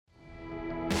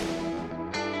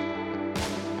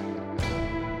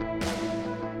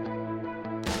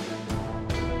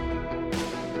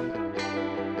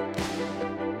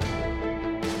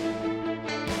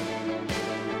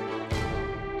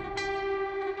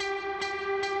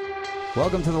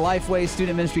Welcome to the Lifeway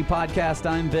Student Ministry Podcast.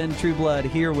 I'm Ben Trueblood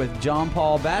here with John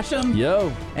Paul Basham.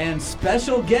 Yo. And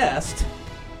special guest,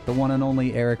 the one and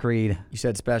only Eric Reed. You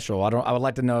said special. I would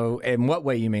like to know in what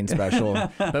way you mean special,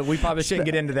 but we probably shouldn't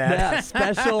get into that. Yeah,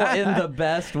 special in the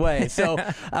best way. So,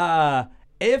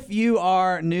 if you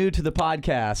are new to the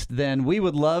podcast, then we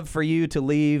would love for you to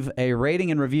leave a rating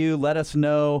and review. Let us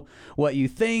know what you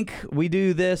think. We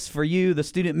do this for you, the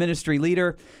student ministry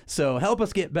leader. So help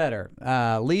us get better.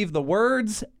 Leave the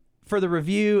words for the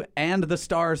review and the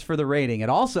stars for the rating. It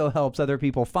also helps other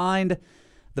people find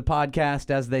the podcast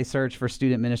as they search for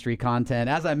student ministry content.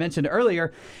 As I mentioned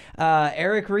earlier,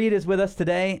 Eric Reed is with us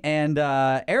today, and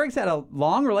Eric's had a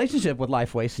long relationship with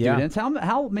Lifeway students. Yeah.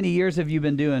 How many years have you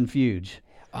been doing Fuge?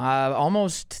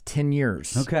 Almost 10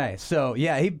 years. Okay, so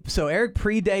yeah, so Eric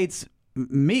predates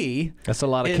me. That's a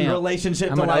lot of in camp.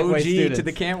 relationship I'm to an Lifeway OG students. to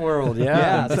the camp world. Yeah,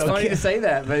 Yeah, that's so funny to say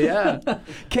that, but yeah.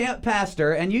 Camp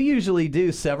pastor, and you usually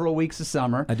do several weeks of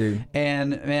summer. I do.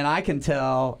 And man, I can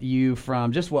tell you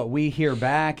from just what we hear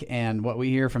back and what we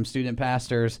hear from student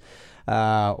pastors,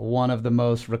 one of the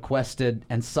most requested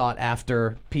and sought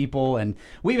after people. And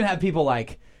we even have people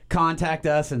like contact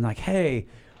us and like, hey,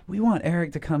 we want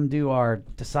Eric to come do our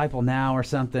Disciple Now or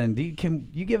something. Can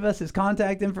you give us his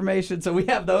contact information? So we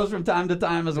have those from time to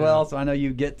time as well. So I know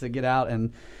you get out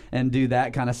and do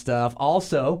that kind of stuff.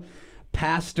 Also,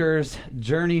 Pastor's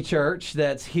Journey Church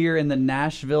that's here in the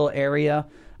Nashville area,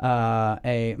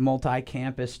 a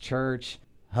multi-campus church,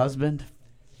 husband,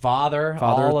 father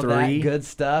all of three. that good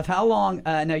stuff. How long?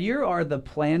 Now you are the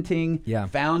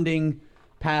founding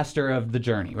pastor of the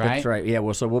Journey, right? That's right. Yeah,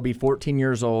 well, so we'll be 14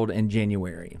 years old in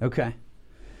January. Okay.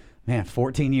 Man,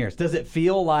 14 years. Does it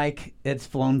feel like it's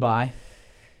flown by?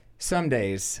 Some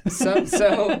days. So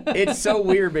it's so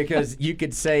weird because you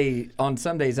could say on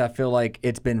some days I feel like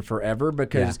it's been forever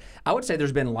because I would say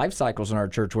there's been life cycles in our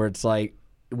church where it's like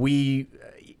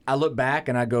I look back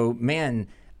and I go, man,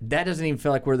 that doesn't even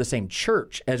feel like we're the same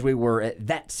church as we were at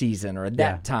that season or at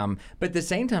that time. But at the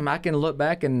same time, I can look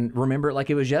back and remember it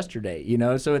like it was yesterday, you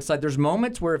know? So it's like there's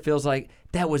moments where it feels like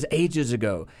that was ages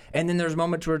ago. And then there's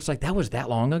moments where it's like, that was that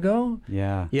long ago?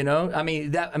 Yeah. You know?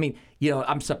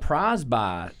 I'm surprised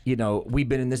by, we've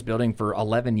been in this building for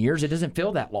 11 years. It doesn't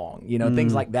feel that long.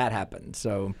 Things like that happen.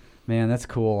 So, man, that's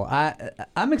cool.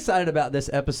 I'm excited about this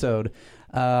episode.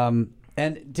 And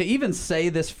to even say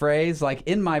this phrase, like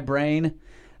in my brain,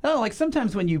 like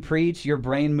sometimes when you preach, your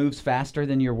brain moves faster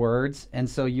than your words, and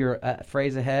so you're a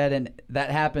phrase ahead, and that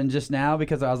happened just now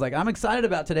because I was like, I'm excited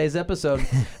about today's episode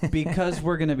because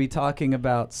we're going to be talking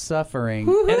about suffering.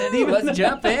 And let's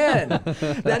jump in.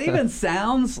 That even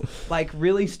sounds like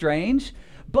really strange,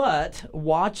 but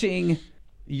watching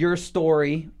your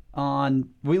story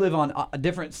we live on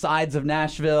different sides of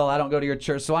Nashville. I don't go to your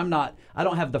church, so I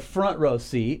don't have the front row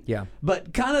seat. Yeah.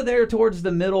 But kind of there towards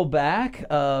the middle back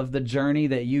of the journey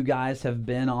that you guys have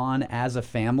been on as a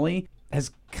family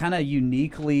has kind of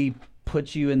uniquely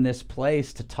put you in this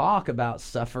place to talk about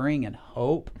suffering and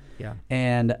hope. Yeah.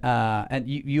 And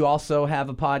you also have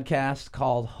a podcast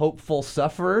called Hopeful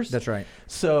Sufferers. That's right.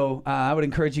 So I would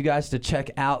encourage you guys to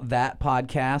check out that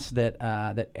podcast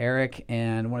that Eric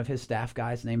and one of his staff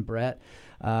guys named Brett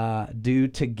do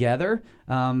together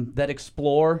that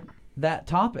explore that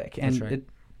topic. And That's right.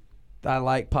 I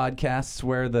like podcasts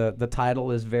where the title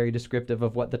is very descriptive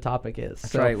of what the topic is.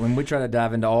 That's right. When we try to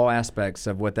dive into all aspects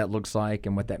of what that looks like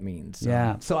and what that means. So.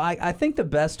 Yeah. So I think the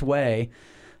best way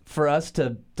for us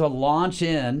to launch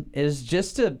in is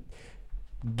just to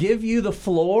give you the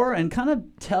floor and kind of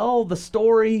tell the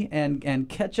story and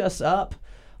catch us up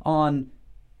on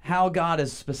how God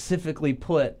has specifically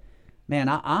put, man,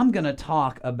 I'm going to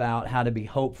talk about how to be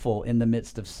hopeful in the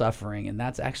midst of suffering. And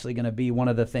that's actually going to be one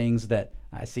of the things that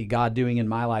I see God doing in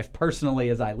my life personally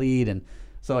as I lead. And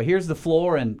so here's the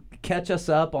floor, and catch us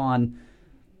up on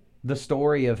the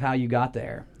story of how you got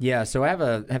there. Yeah, so I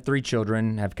have 3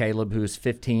 children. I have Caleb, who's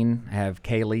 15. I have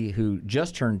Kaylee, who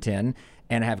just turned 10.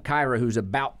 And I have Kyra, who's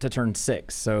about to turn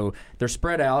 6. So they're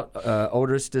spread out.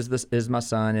 Oldest is my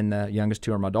son, and the youngest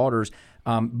 2 are my daughters.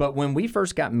 But when we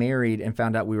first got married and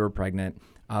found out we were pregnant,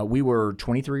 we were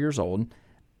 23 years old.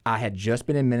 I had just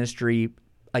been in ministry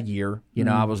a year.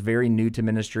 I was very new to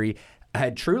ministry. I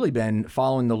had truly been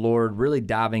following the Lord, really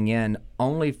diving in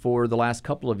only for the last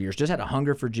couple of years. Just had a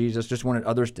hunger for Jesus, just wanted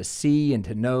others to see and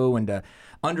to know and to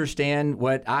understand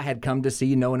what I had come to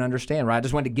see, know, and understand, right? I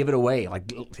just wanted to give it away. Like,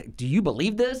 do you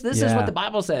believe this? This is what the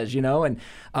Bible says, And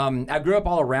I grew up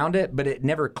all around it, but it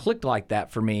never clicked like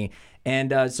that for me.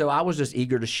 And so I was just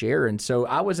eager to share. And so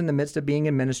I was in the midst of being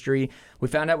in ministry. We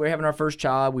found out we were having our first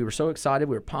child. We were so excited.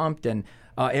 We were pumped. And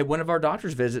at one of our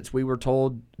doctor's visits, we were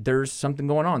told there's something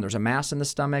going on. There's a mass in the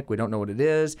stomach. We don't know what it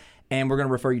is, and we're going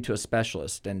to refer you to a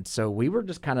specialist. And so we were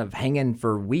just kind of hanging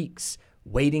for weeks,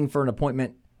 waiting for an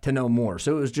appointment to know more.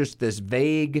 So it was just this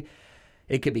vague,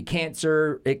 it could be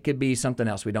cancer, it could be something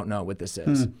else. We don't know what this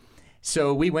is.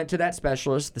 So we went to that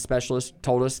specialist. The specialist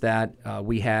told us that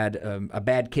we had a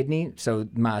bad kidney. So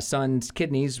my son's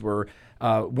kidneys were,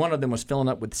 one of them was filling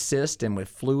up with cyst and with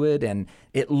fluid, and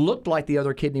it looked like the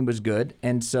other kidney was good.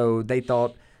 And so they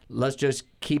thought, let's just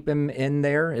keep him in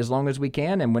there as long as we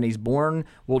can, and when he's born,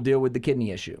 we'll deal with the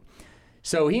kidney issue.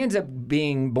 So he ends up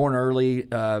being born early.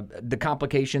 The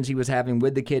complications he was having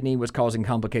with the kidney was causing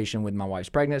complication with my wife's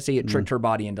pregnancy. It tricked her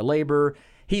body into labor.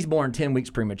 He's born 10 weeks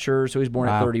premature, so he's born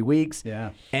at 30 weeks.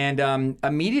 Yeah. And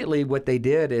immediately what they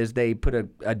did is they put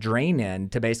a drain in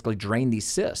to basically drain these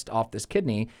cysts off this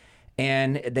kidney,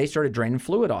 and they started draining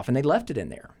fluid off, and they left it in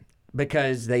there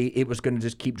because it was going to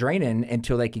just keep draining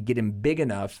until they could get him big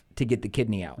enough to get the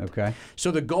kidney out. Okay.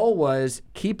 So the goal was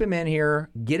keep him in here,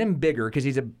 get him bigger because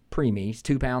he's a preemie. He's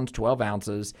 2 pounds, 12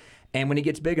 ounces. And when he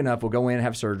gets big enough, we'll go in,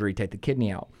 have surgery, take the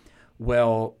kidney out.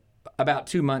 Well, about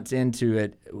 2 months into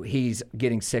it, he's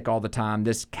getting sick all the time.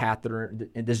 This catheter,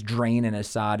 this drain in his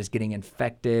side is getting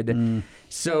infected.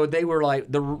 So they were like,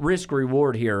 the risk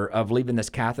reward here of leaving this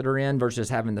catheter in versus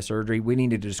having the surgery, we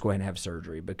needed to just go ahead and have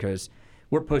surgery because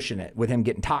we're pushing it with him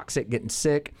getting toxic, getting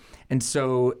sick. And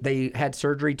so they had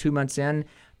surgery 2 months in.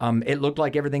 It looked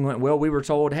like everything went well. We were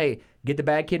told, hey, get the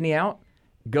bad kidney out,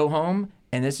 go home,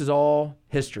 and this is all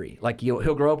history. Like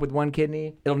he'll grow up with one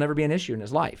kidney. It'll never be an issue in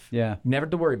his life. Yeah. Never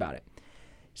to worry about it.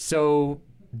 So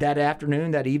that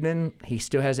afternoon, that evening, he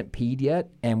still hasn't peed yet.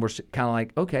 And we're kind of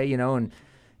like, okay, and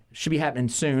should be happening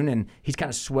soon. And he's kind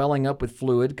of swelling up with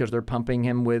fluid because they're pumping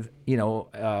him with,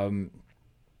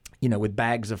 with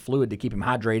bags of fluid to keep him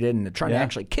hydrated and trying to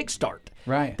actually kickstart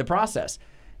the process.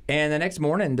 And the next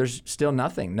morning, there's still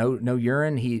nothing. No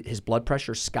urine. His blood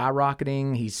pressure's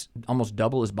skyrocketing. He's almost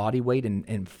double his body weight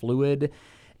in fluid.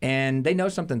 And they know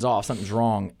something's off, something's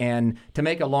wrong. And to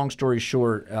make a long story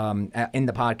short, in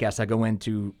the podcast, I go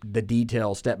into the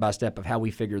details step by step of how we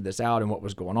figured this out and what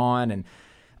was going on and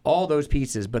all those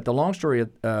pieces. But the long story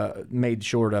made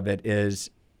short of it is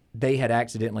they had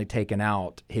accidentally taken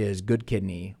out his good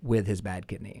kidney with his bad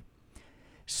kidney.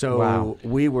 So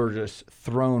we were just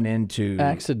thrown into...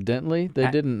 Accidentally?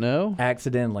 They didn't know?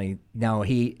 Accidentally. No,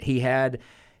 he had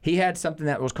something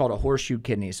that was called a horseshoe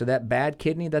kidney. So that bad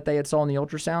kidney that they had saw in the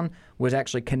ultrasound was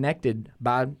actually connected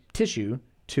by tissue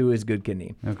to his good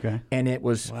kidney. Okay. And it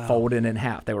was folded in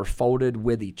half. They were folded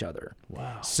with each other.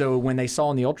 Wow. So when they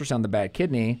saw in the ultrasound the bad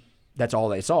kidney, that's all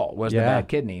they saw was the bad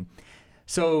kidney.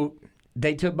 So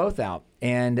they took both out.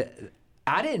 And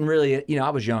I didn't really, I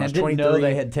was young. And I was didn't 23. know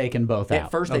they had taken both out.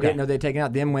 At first, they didn't know they had taken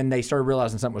out. Then when they started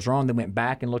realizing something was wrong, they went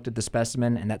back and looked at the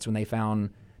specimen, and that's when they found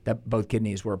that both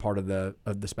kidneys were a part of the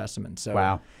specimen. So,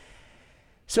 Wow.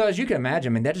 So as you can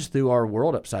imagine, that just threw our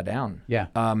world upside down. Yeah.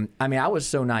 I was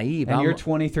so naive. And you're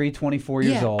 23, 24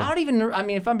 years old. I don't even,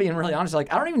 if I'm being really honest, I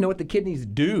don't even know what the kidneys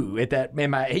do at that,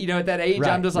 at that age.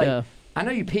 Right. I'm just like, I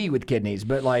know you pee with kidneys,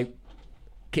 but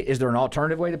is there an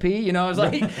alternative way to pee? It's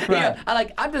like, Right.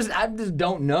 I just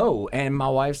don't know. And my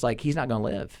wife's like, he's not going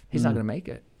to live. He's not going to make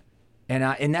it.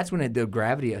 And that's when the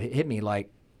gravity hit me like,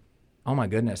 oh my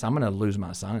goodness, I'm going to lose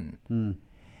my son.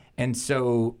 And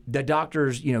so the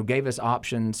doctors, gave us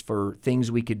options for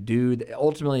things we could do.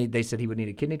 Ultimately, they said he would need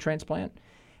a kidney transplant,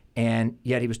 and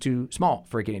yet he was too small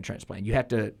for a kidney transplant. You have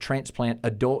to transplant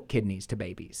adult kidneys to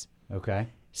babies. Okay.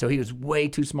 So he was way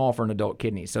too small for an adult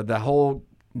kidney. So the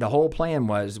whole plan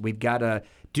was we've got to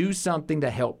do something to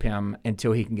help him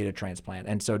until he can get a transplant.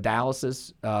 And so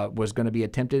dialysis was going to be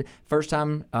attempted. First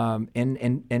time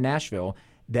in Nashville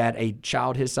that a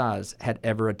child his size had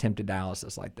ever attempted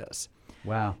dialysis like this.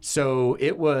 Wow. So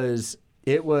it was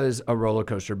a roller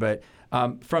coaster. But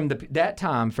from that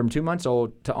time, from 2 months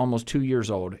old to almost 2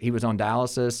 years old, he was on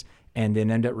dialysis and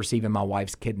then ended up receiving my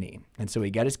wife's kidney. And so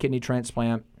he got his kidney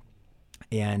transplant,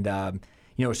 and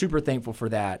super thankful for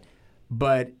that.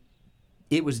 But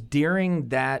it was during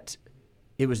that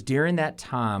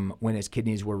time when his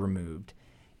kidneys were removed,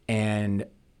 and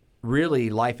really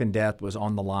life and death was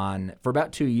on the line for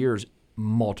about 2 years,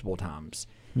 multiple times.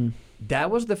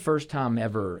 That was the first time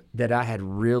ever that I had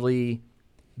really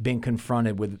been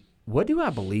confronted with, what do I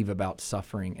believe about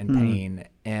suffering and pain?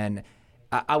 And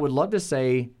I would love to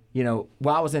say,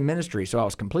 I was in ministry, so I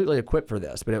was completely equipped for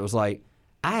this, but it was like,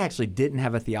 I actually didn't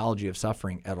have a theology of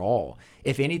suffering at all.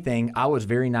 If anything, I was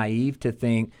very naive to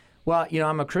think, well,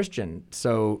 I'm a Christian,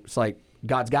 so it's like,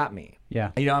 God's got me.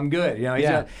 Yeah. I'm good.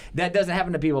 That doesn't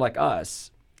happen to people like us.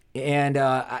 And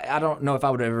I don't know if I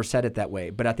would have ever said it that way,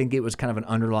 but I think it was kind of an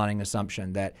underlying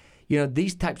assumption that,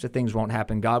 these types of things won't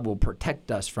happen. God will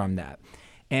protect us from that.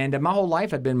 And my whole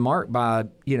life had been marked by,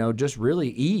 just really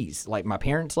ease. Like my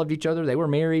parents loved each other. They were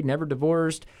married, never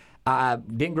divorced. I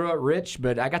didn't grow up rich,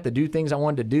 but I got to do things I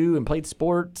wanted to do and played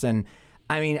sports. And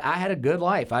I mean, I had a good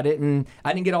life. I didn't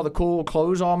get all the cool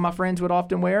clothes all my friends would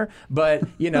often wear, but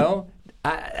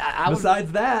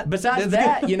Besides that,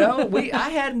 I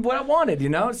had what I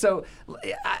wanted, so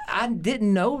I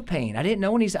didn't know pain. I didn't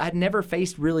know I'd never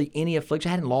faced really any affliction.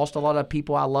 I hadn't lost a lot of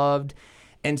people I loved.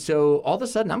 And so all of a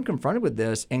sudden I'm confronted with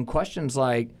this and questions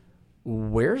like,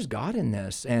 where's God in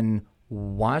this? And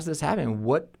why is this happening?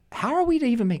 How are we to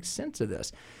even make sense of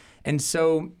this? And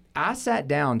so I sat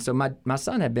down. So my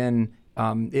son had been,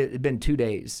 it had been 2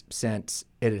 days since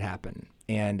it had happened.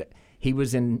 And he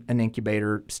was in an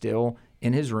incubator still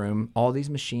in his room. All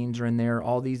these machines are in there.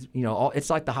 All these, it's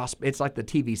like it's like the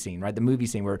TV scene, right? The movie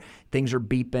scene where things are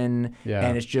beeping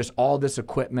and it's just all this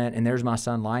equipment. And there's my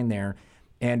son lying there.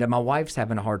 And my wife's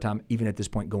having a hard time, even at this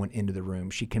point, going into the room.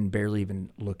 She can barely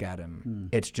even look at him.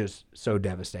 It's just so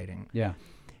devastating. Yeah.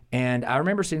 And I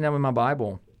remember sitting down with my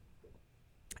Bible,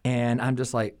 and I'm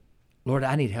just like, Lord,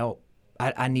 I need help.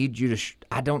 I need you to,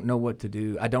 I don't know what to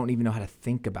do. I don't even know how to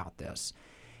think about this.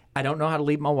 I don't know how to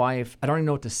leave my wife. I don't even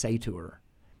know what to say to her.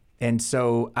 And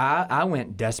so I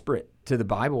went desperate to the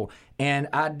Bible, and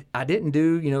I didn't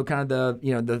do, kind of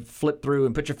the flip through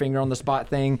and put your finger on the spot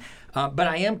thing. But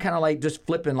I am kind of like just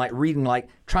flipping, like reading, like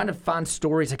trying to find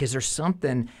stories. Like, is there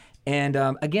something? And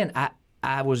again,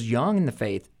 I was young in the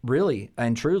faith, really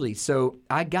and truly. So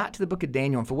I got to the book of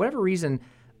Daniel, and for whatever reason,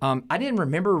 I didn't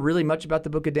remember really much about the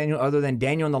book of Daniel other than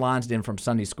Daniel and the Lion's Den from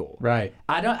Sunday school. Right.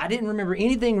 I didn't remember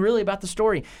anything really about the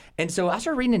story. And so I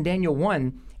started reading in Daniel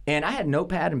 1, and I had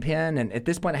notepad and pen, and at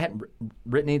this point I hadn't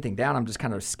written anything down. I'm just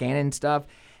kind of scanning stuff.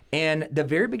 And the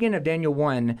very beginning of Daniel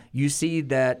 1, you see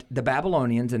that the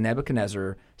Babylonians and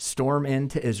Nebuchadnezzar storm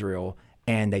into Israel,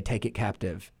 and they take it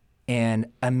captive. And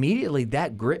immediately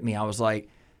that gripped me. I was like,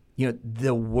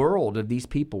 the world of these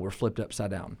people were flipped upside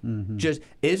down. Mm-hmm. Just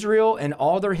Israel and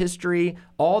all their history,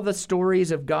 all the stories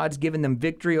of God's given them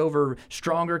victory over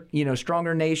stronger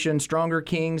nations, stronger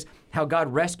kings, how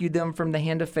God rescued them from the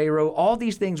hand of Pharaoh, all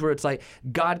these things where it's like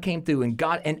God came through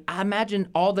and I imagine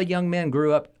all the young men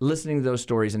grew up listening to those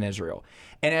stories in Israel.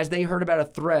 And as they heard about a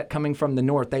threat coming from the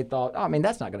north, they thought,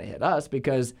 that's not going to hit us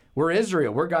because we're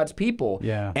Israel, we're God's people.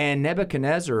 Yeah. And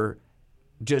Nebuchadnezzar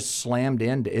just slammed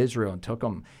into Israel and took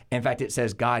them. In fact, it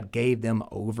says God gave them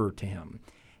over to him.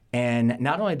 And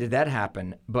not only did that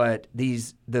happen, but the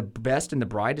best and the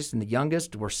brightest and the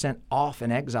youngest were sent off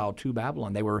in exile to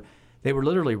Babylon. They were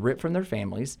literally ripped from their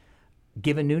families,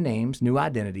 given new names, new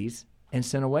identities, and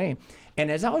sent away.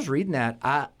 And as I was reading that,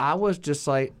 I was just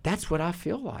like, that's what I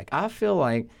feel like. I feel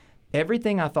like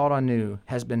everything I thought I knew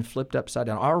has been flipped upside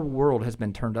down. Our world has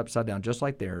been turned upside down, just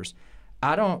like theirs.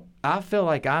 I feel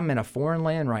like I'm in a foreign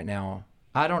land right now.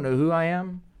 I don't know who I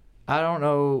am. I don't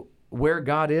know where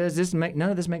God is. None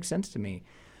of this makes sense to me.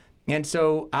 And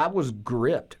so I was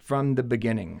gripped from the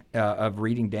beginning of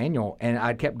reading Daniel, and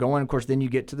I kept going. Of course, then you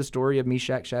get to the story of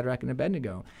Meshach, Shadrach, and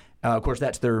Abednego. Of course,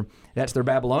 that's their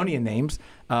Babylonian names.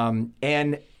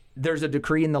 And there's a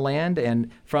decree in the land,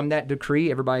 and from that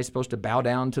decree, everybody's supposed to bow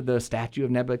down to the statue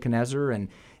of Nebuchadnezzar, and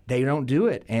they don't do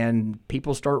it. And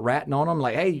people start ratting on them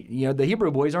like, hey, the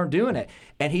Hebrew boys aren't doing it.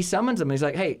 And he summons them. He's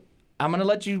like, hey, I'm going to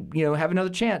let you, have another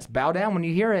chance. Bow down when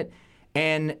you hear it.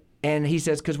 And he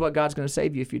says, because what God's going to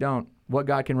save you if you don't? What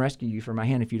God can rescue you from my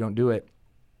hand if you don't do it?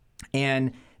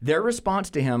 And their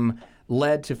response to him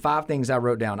led to 5 things I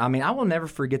wrote down. I will never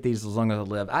forget these as long as I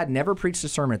live. I'd never preached a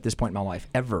sermon at this point in my life,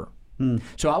 ever.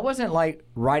 So I wasn't like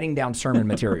writing down sermon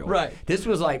material. Right. This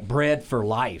was like bread for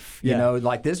life.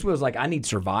 Like this was like I need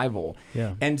survival.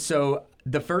 Yeah. And so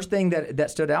the first thing that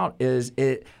stood out is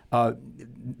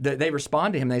they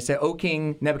respond to him. They say, "O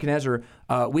King Nebuchadnezzar,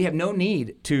 we have no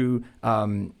need to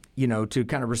to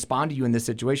kind of respond to you in this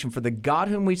situation, for the God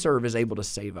whom we serve is able to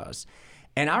save us."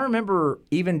 And I remember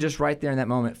even just right there in that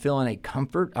moment feeling a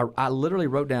comfort. I literally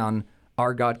wrote down,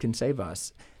 "Our God can save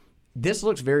us." This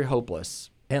looks very hopeless.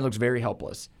 And it looks very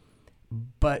helpless.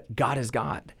 But God is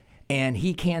God, and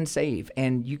he can save.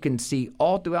 And you can see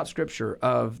all throughout Scripture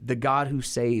of the God who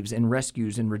saves and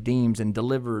rescues and redeems and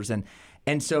delivers. And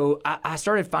so I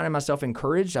started finding myself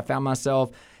encouraged. I found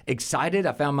myself excited.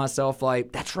 I found myself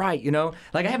like, that's right,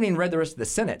 like I haven't even read the rest of the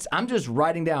sentence. I'm just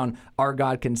writing down, our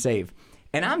God can save.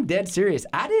 And I'm dead serious.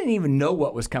 I didn't even know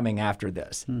what was coming after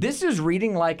this. This is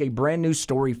reading like a brand new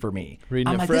story for me. Reading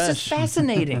I'm it like, this is fresh.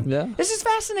 fascinating. Yeah. This is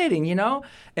fascinating, you know?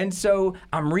 And so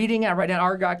I'm reading, I write down,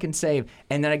 our God can save.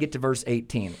 And then I get to verse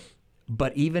 18.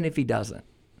 But even if he doesn't,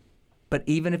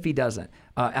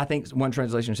 I think one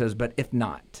translation says, but if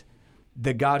not,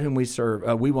 the God whom we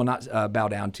serve, we will not bow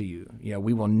down to you. You know,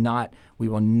 we will not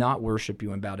worship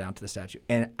you and bow down to the statue.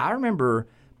 And I remember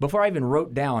before I even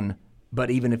wrote down, but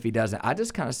even if he doesn't, I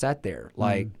just kind of sat there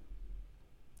like,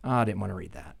 oh, I didn't want to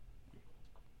read that.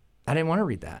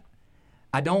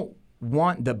 I don't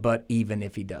want the but even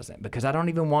if he doesn't, because I don't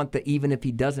even want the even if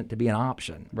he doesn't to be an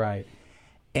option. Right.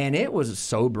 And it was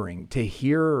sobering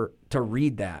to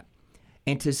read that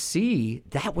and to see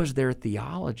that was their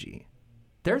theology.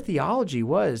 Their theology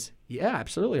was, yeah,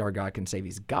 absolutely, our God can save.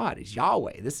 He's God. He's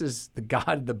Yahweh. This is the God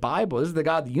of the Bible. This is the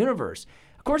God of the universe.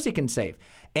 Of course he can save.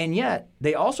 And yet,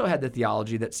 they also had the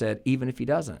theology that said, even if he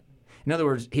doesn't. In other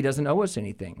words, he doesn't owe us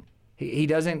anything. He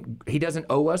doesn't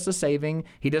owe us a saving.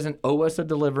 He doesn't owe us a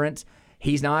deliverance.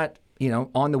 He's not,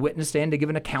 on the witness stand to give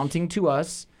an accounting to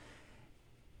us.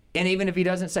 And even if he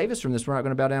doesn't save us from this, we're not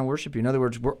going to bow down and worship you. In other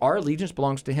words, our allegiance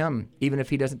belongs to him, even if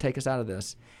he doesn't take us out of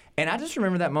this. And I just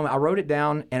remember that moment. I wrote it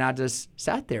down, and I just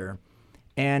sat there,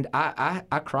 and I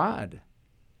cried.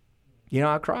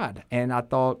 I cried. And I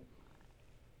thought,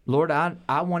 Lord,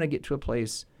 I want to get to a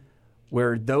place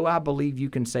where, though I believe you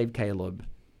can save Caleb,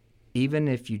 even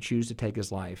if you choose to take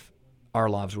his life, our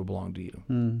lives will belong to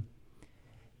you.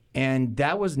 And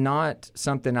that was not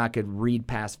something I could read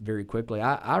past very quickly.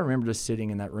 I remember just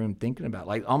sitting in that room thinking about,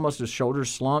 like, almost a shoulders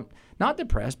slumped, not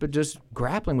depressed, but just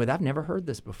grappling with, I've never heard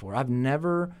this before.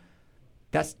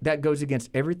 That goes against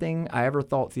everything I ever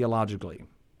thought theologically.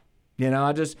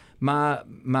 My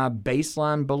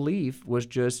baseline belief was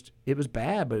just, it was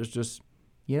bad, but it was just,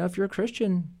 if you're a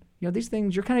Christian, these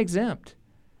things, you're kind of exempt.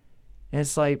 And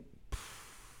it's like,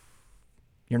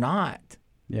 you're not.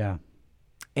 Yeah.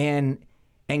 And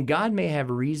God may have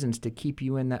reasons to keep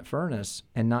you in that furnace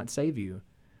and not save you.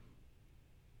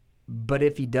 But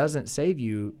if he doesn't save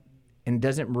you and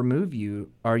doesn't remove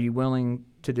you, are you willing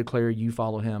to declare you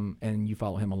follow him and you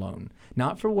follow him alone?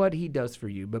 Not for what he does for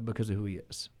you, but because of who he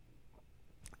is.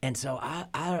 And so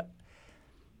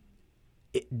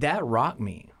that rocked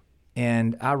me.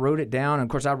 And I wrote it down. And of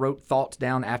course, I wrote thoughts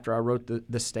down after I wrote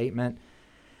the statement.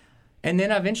 And then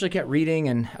I eventually kept reading.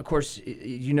 And of course,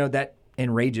 that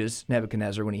enrages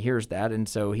Nebuchadnezzar when he hears that. And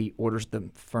so he orders the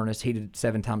furnace heated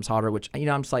 7 times hotter, which,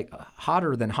 I'm just like,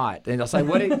 hotter than hot. And I was like,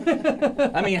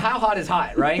 how hot is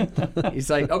hot, right? He's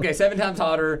like, okay, 7 times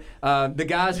hotter. The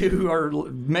guys who are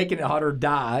making it hotter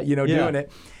die, doing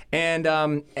it. And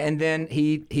then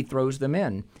he throws them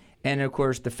in. And of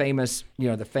course, the famous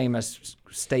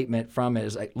statement from it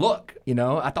is like, look,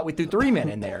 I thought we threw 3 men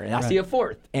in there, and I see a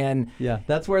 4th. And yeah,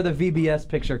 that's where the VBS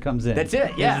picture comes in. That's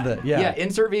it. Yeah.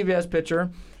 Insert VBS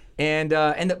picture.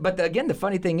 But again, the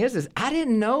funny thing is I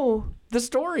didn't know the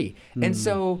story, and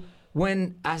so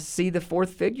when I see the 4th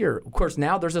figure, of course,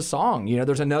 now there's a song.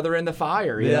 There's another in the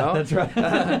fire. You know, that's right.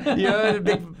 A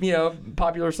big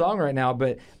popular song right now.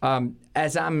 But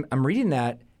as I'm reading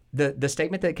that, the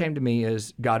statement that came to me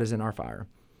is, God is in our fire.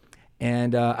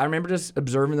 And I remember just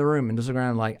observing the room and just looking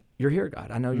around like, you're here, God.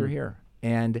 I know you're here.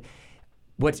 And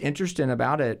what's interesting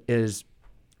about it is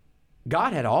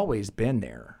God had always been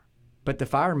there, but the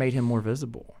fire made him more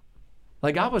visible.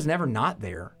 Like, God was never not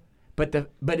there, but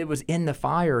it was in the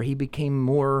fire he became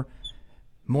more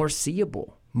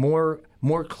seeable, more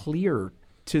clear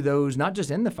to those not just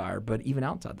in the fire, but even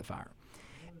outside the fire.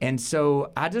 And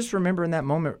so I just remember in that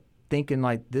moment thinking,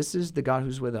 like, this is the God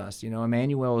who's with us.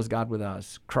 Emmanuel is God with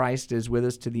us. Christ is with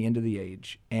us to the end of the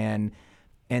age. And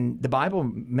the Bible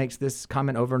makes this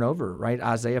comment over and over, right?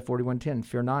 Isaiah 41:10,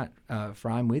 fear not, for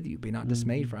I'm with you. Be not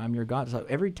dismayed, for I'm your God. So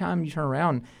every time you turn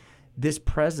around, this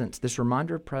presence, this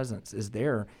reminder of presence is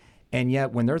there. And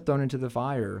yet when they're thrown into the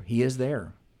fire, he is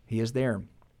there. He is there.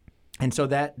 And so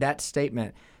that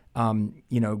statement,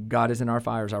 God is in our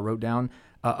fires, I wrote down.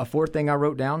 A 4th thing I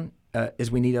wrote down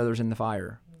is we need others in the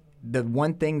fire. The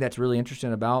one thing that's really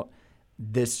interesting about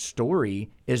this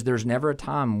story is there's never a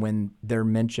time when they're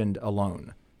mentioned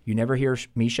alone. You never hear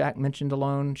Meshach mentioned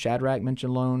alone, Shadrach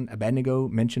mentioned alone, Abednego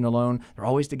mentioned alone. They're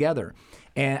always together.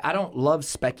 And I don't love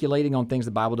speculating on things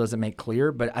the Bible doesn't make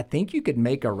clear, but I think you could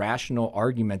make a rational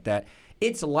argument that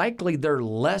it's likely they're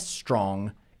less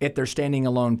strong if they're standing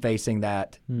alone facing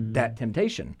that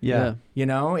temptation. Yeah.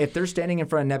 If they're standing in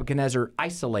front of Nebuchadnezzar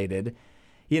isolated,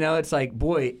 it's like,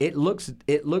 boy, it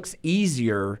looks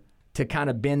easier to kind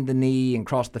of bend the knee and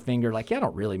cross the finger, like, yeah, I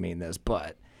don't really mean this,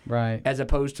 but right. As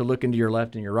opposed to looking to your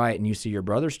left and your right and you see your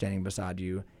brother standing beside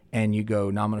you, and you go,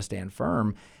 no, I'm going to stand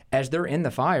firm. As they're in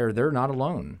the fire, they're not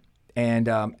alone.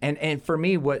 And for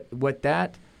me, what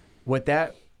that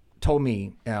told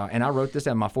me, and I wrote this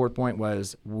down, my fourth point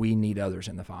was, we need others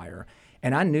in the fire.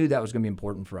 And I knew that was going to be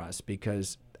important for us,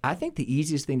 because I think the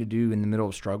easiest thing to do in the middle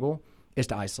of struggle is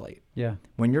to isolate. Yeah.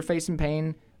 When you're facing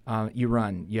pain, you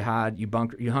run, you hide,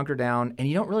 you hunker down, and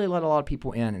you don't really let a lot of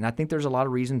people in. And I think there's a lot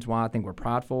of reasons why. I think we're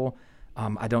prideful.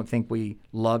 I don't think we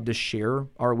love to share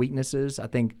our weaknesses. I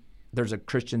think there's a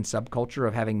Christian subculture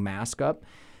of having mask up.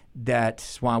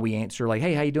 That's why we answer like,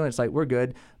 hey, how you doing? It's like, we're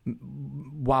good,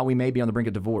 while we may be on the brink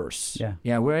of divorce. Yeah,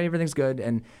 everything's good.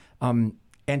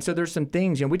 And so there's some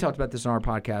things, we talked about this on our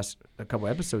podcast a couple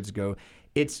episodes ago.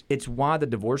 It's why the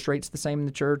divorce rate's the same in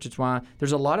the church. It's why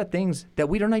there's a lot of things that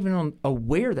we don't even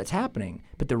aware that's happening.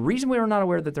 But the reason we are not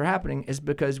aware that they're happening is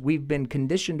because we've been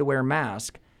conditioned to wear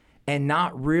masks and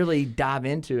not really dive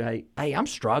into, hey, I'm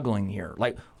struggling here.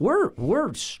 Like,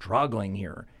 we're struggling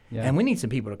here. Yeah. And we need some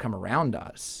people to come around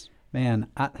us. Man,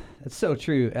 it's so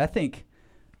true. I think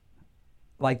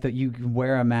like that you can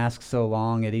wear a mask so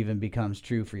long it even becomes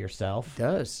true for yourself. It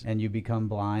does. And you become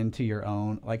blind to your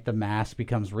own, like the mask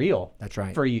becomes real. That's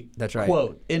right. For you. That's right.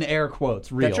 Quote, in air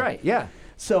quotes, real. That's right, yeah.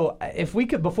 So if we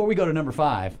could, before we go to number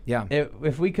 5, yeah,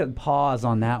 if we could pause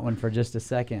on that one for just a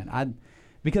second,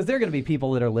 because there are going to be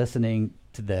people that are listening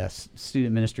to this,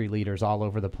 student ministry leaders all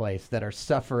over the place that are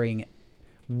suffering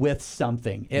with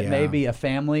something. It may be a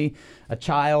family, a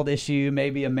child issue,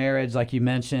 maybe a marriage like you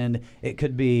mentioned. It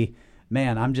could be,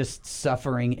 man, I'm just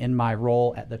suffering in my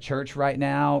role at the church right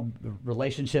now,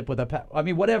 relationship with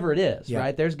whatever it is,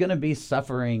 right? There's going to be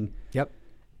suffering. Yep.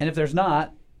 And if there's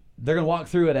not, they're going to walk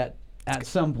through it at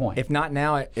some point. If not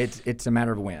now, it's a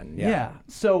matter of when. Yeah.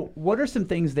 So what are some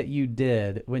things that you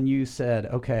did when you said,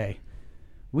 okay,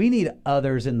 we need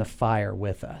others in the fire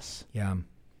with us? Yeah.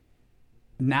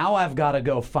 Now I've got to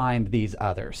go find these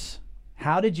others.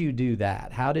 How did you do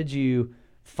that? How did you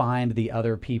find the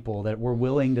other people that were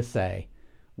willing to say,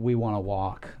 we want to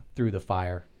walk through the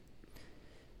fire?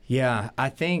 Yeah,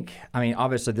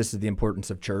 obviously this is the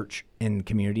importance of church and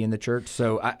community in the church.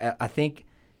 So I think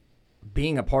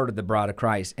being a part of the bride of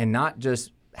Christ and not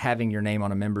just having your name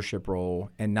on a membership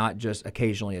roll and not just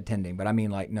occasionally attending, but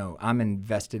no, I'm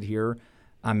invested here.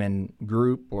 I'm in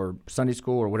group or Sunday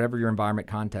school or whatever your environment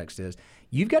context is.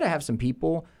 You've got to have some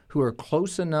people who are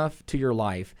close enough to your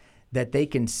life that they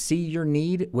can see your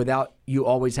need without you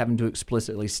always having to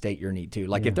explicitly state your need too.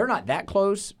 Like if they're not that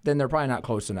close, then they're probably not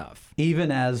close enough. Even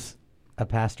as a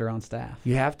pastor on staff.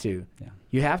 You have to. Yeah.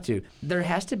 You have to. There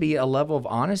has to be a level of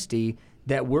honesty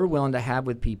that we're willing to have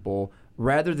with people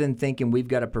rather than thinking we've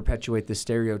got to perpetuate the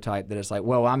stereotype that it's like,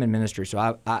 well, I'm in ministry,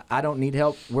 so I don't need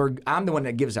help. I'm the one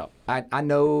that gives help. I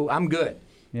know I'm good.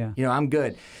 Yeah. I'm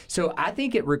good. So I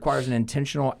think it requires an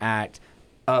intentional act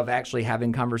of actually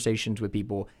having conversations with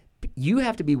people. You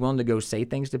have to be willing to go say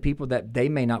things to people that they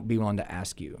may not be willing to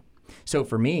ask you. So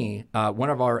for me, one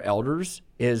of our elders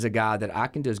is a guy that I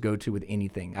can just go to with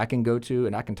anything. I can go to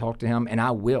and I can talk to him, and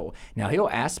I will. Now, he'll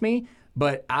ask me,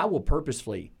 but I will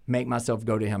purposefully make myself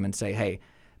go to him and say, hey,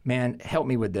 man, help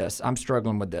me with this. I'm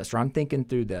struggling with this, or I'm thinking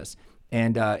through this.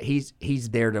 And he's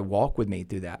there to walk with me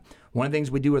through that. One of the things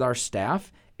we do with our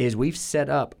staff is we've set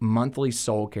up monthly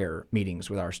soul care meetings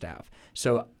with our staff.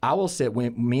 So I will sit,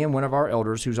 me and one of our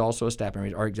elders, who's also a staff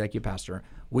member, our executive pastor,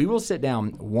 we will sit down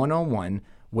one-on-one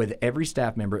with every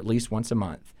staff member at least once a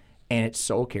month. And it's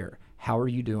soul care. How are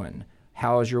you doing?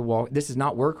 How is your walk? This is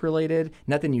not work related.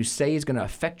 Nothing you say is going to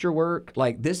affect your work.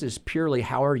 Like, this is purely,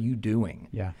 how are you doing?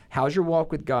 Yeah. How's your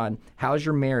walk with God? How's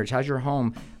your marriage? How's your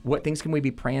home? What things can we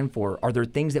be praying for? Are there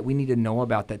things that we need to know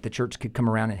about that the church could come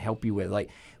around and help you with? Like,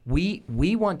 we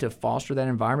want to foster that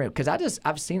environment, because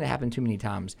I've seen it happen too many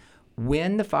times.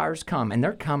 When the fires come, and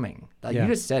they're coming, like you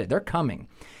just said it, they're coming.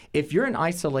 If you're in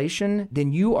isolation,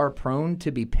 then you are prone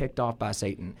to be picked off by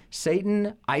Satan.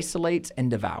 Satan isolates and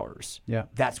devours. Yeah.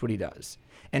 That's what he does.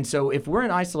 And so if we're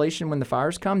in isolation when the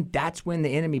fires come, that's when the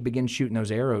enemy begins shooting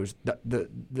those arrows,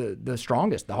 the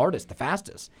strongest, the hardest, the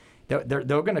fastest. They're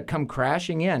going to come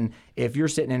crashing in if you're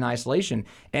sitting in isolation.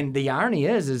 And the irony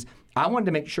is I wanted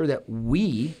to make sure that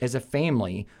we as a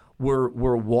family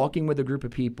were walking with a group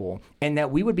of people, and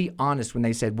that we would be honest when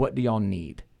they said, what do y'all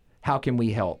need? How can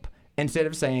we help? Instead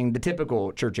of saying the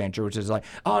typical church answer, which is like,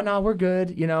 oh, no, we're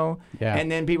good, Yeah.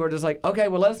 And then people are just like, okay,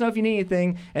 well, let us know if you need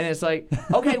anything. And it's like,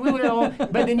 okay, we will,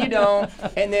 but then you don't.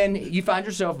 And then you find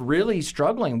yourself really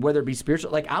struggling, whether it be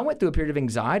spiritual. Like, I went through a period of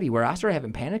anxiety where I started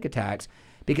having panic attacks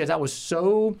because I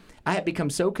had become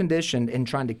so conditioned in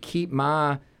trying to keep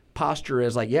my posture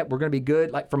as like, yep, we're going to be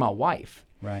good, like for my wife.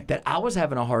 Right. That I was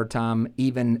having a hard time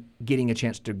even getting a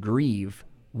chance to grieve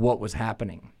what was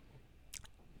happening.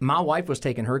 my wife was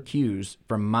taking her cues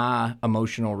from my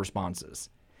emotional responses.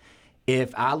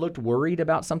 If I looked worried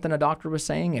about something a doctor was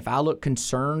saying, if I looked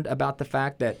concerned about the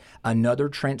fact that another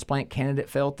transplant candidate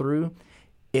fell through,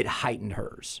 it heightened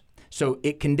hers. So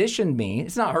it conditioned me.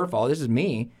 It's not her fault. This is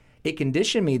me. It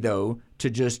conditioned me, though, to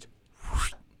just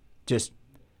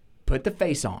put the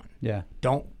face on. Yeah.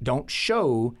 Don't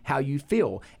show how you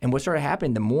feel. And what started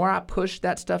happening, the more I pushed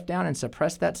that stuff down and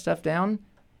suppressed that stuff down,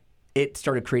 it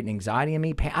started creating anxiety in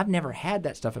me. I've never had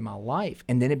that stuff in my life.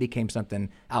 And then it became something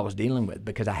I was dealing with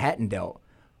because I hadn't dealt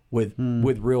with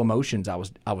real emotions I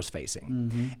was facing.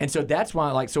 Mm-hmm. And so that's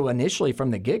why, so initially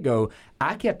from the get-go,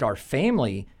 I kept our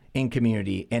family in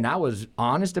community, and I was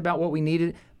honest about what we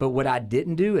needed. But what I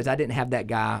didn't do is I didn't have that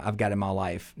guy I've got in my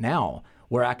life now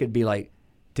where I could be like,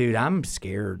 dude, I'm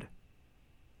scared.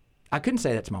 I couldn't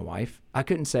say that to my wife. I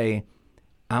couldn't say,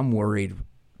 I'm worried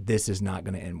this is not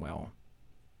going to end well.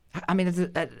 I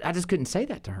mean, I just couldn't say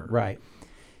that to her. Right.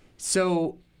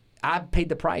 So I paid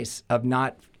the price of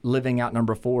not living out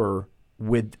number 4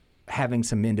 with having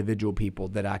some individual people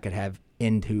that I could have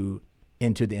into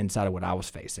the inside of what I was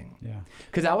facing. Yeah.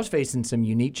 Because I was facing some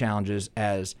unique challenges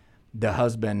as the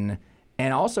husband,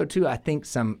 and also, too, I think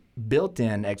some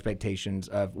built-in expectations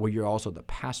of, well, you're also the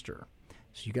pastor.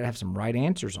 So you got to have some right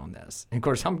answers on this. And, of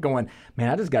course, I'm going, man,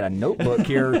 I just got a notebook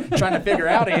here trying to figure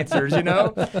out answers, you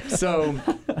know?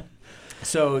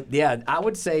 So yeah, I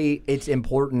would say it's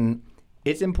important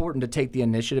to take the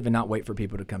initiative and not wait for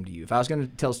people to come to you. If I was going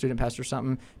to tell a student pastor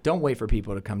something, don't wait for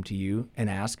people to come to you and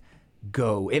ask.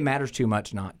 Go. It matters too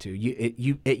much not to.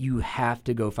 You have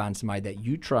to go find somebody that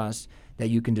you trust, that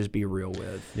you can just be real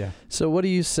with. Yeah. So what do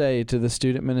you say to the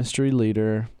student ministry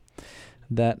leader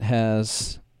that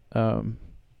has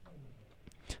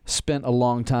spent a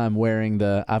long time wearing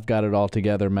the "I've got it all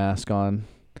together" mask on,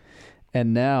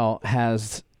 and now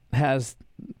has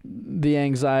the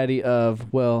anxiety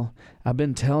of, well, I've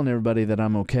been telling everybody that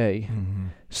I'm okay. Mm-hmm.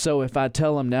 So if I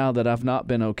tell them now that I've not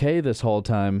been okay this whole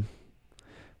time,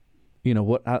 you know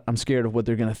what? I'm scared of what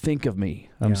they're going to think of me.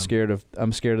 I'm scared of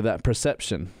that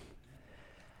perception.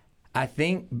 I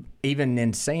think even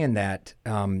in saying that,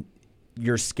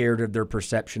 you're scared of their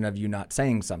perception of you not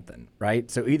saying something,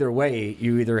 right? So either way,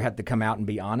 you either have to come out and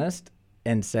be honest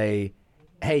and say,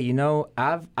 hey, you know,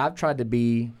 I've tried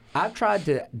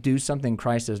to do something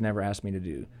Christ has never asked me to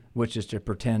do, which is to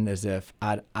pretend as if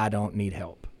I don't need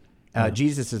help.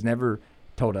 Jesus has never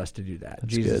told us to do that.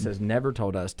 That's Jesus good. has never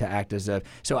told us to act as if.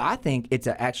 So I think it's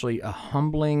actually a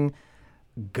humbling,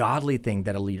 godly thing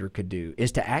that a leader could do,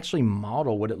 is to actually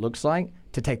model what it looks like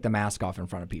to take the mask off in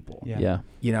front of people. Yeah.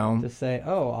 You know? To say,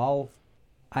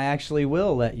 I actually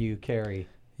will let you carry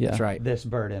That's right. this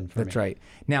burden for me. That's right.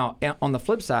 Now, on the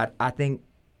flip side, I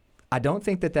don't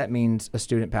think that means a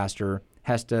student pastor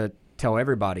has to tell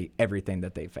everybody everything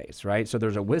that they face, right? So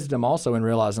there's a wisdom also in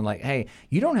realizing, like, hey,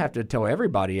 you don't have to tell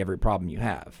everybody every problem you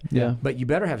have. Yeah. But you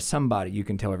better have somebody you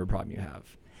can tell every problem you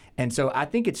have. And so I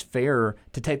think it's fair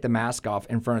to take the mask off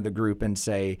in front of the group and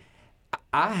say,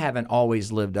 I haven't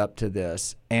always lived up to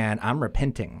this, and I'm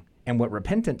repenting. And what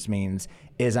repentance means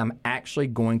is I'm actually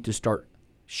going to start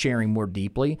sharing more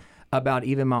deeply about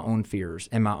even my own fears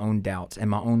and my own doubts and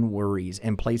my own worries,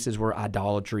 and places where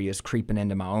idolatry is creeping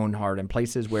into my own heart, and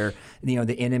places where, you know,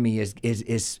 the enemy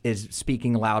is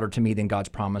speaking louder to me than God's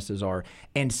promises are.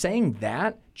 And saying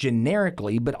that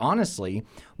generically, but honestly,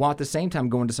 while at the same time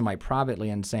going to somebody privately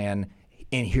and saying,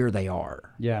 and here they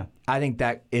are. Yeah. I think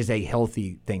that is a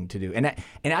healthy thing to do. And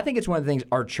I think it's one of the things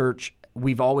our church,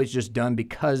 we've always just done,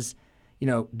 because, you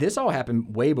know, this all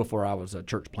happened way before I was a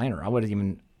church planner. I wasn't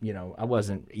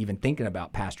even thinking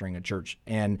about pastoring a church.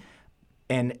 And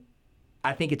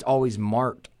I think it's always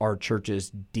marked our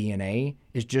church's DNA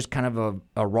is just kind of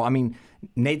a raw. I mean,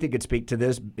 Nathan could speak to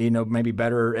this, you know, maybe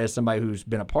better as somebody who's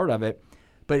been a part of it.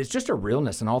 But it's just a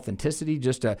realness and authenticity.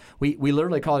 We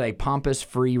literally call it a pompous,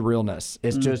 free realness.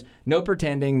 It's just no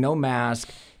pretending, no mask.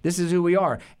 This is who we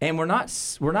are, and we're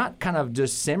not kind of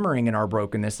just simmering in our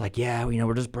brokenness. Like, yeah, you know,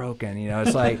 we're just broken. You know,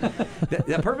 it's like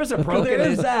the purpose of brokenness. There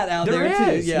is that out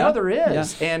there too. Yeah. No, there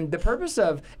is, and the purpose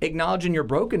of acknowledging your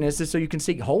brokenness is so you can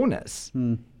seek wholeness.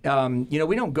 You know,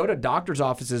 we don't go to doctor's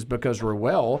offices because we're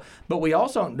well, but we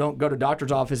also don't go to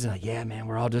doctor's offices and like, yeah, man,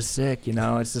 we're all just sick. You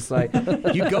know, it's just like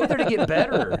you go there to get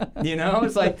better. You know,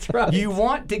 it's like you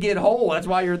want to get whole. That's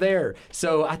why you're there.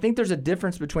 So I think there's a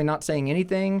difference between not saying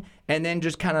anything and then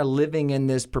just kind of living in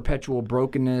this perpetual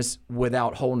brokenness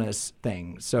without wholeness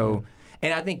thing. So,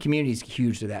 and I think community is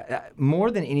huge to that.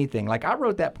 More than anything, like I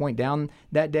wrote that point down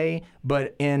that day,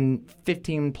 but in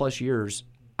 15 plus years,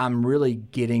 I'm really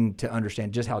getting to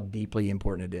understand just how deeply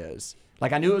important it is.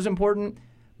 Like I knew it was important,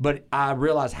 But I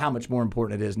realize how much more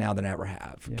important it is now than I ever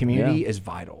have. Community is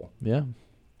vital. Yeah.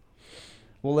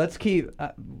 Well, let's keep.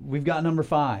 We've got number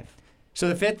 5. So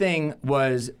the fifth thing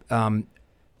was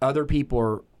other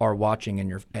people are watching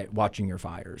your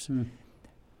fires.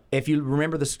 If you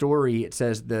remember the story, it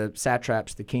says the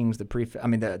satraps, the kings, the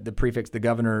prefects, the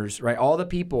governors, right? All the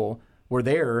people were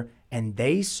there, and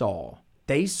they saw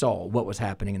what was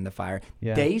happening in the fire.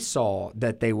 Yeah. They saw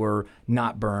that they were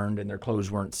not burned and their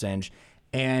clothes weren't singed,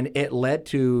 and it led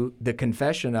to the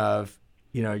confession of,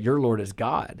 your Lord is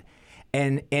God.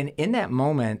 And in that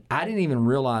moment, I didn't even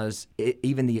realize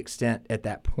even the extent at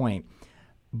that point.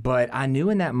 But I knew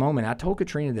in that moment, I told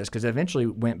Katrina this because I eventually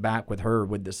went back with her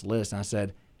with this list, and I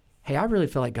said, hey, I really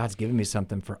feel like God's given me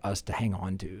something for us to hang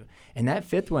on to. And that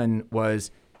fifth one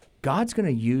was God's going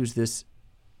to use this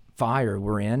fire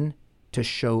we're in to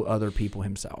show other people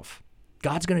himself.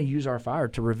 God's going to use our fire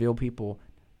to reveal people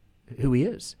who he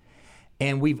is.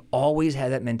 And we've always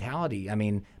had that mentality. I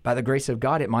mean, by the grace of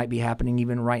God, it might be happening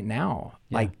even right now.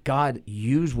 Yeah. Like, God,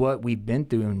 use what we've been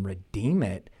through and redeem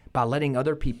it by letting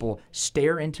other people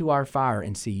stare into our fire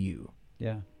and see you.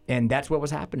 Yeah. And that's what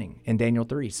was happening in Daniel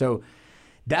 3. So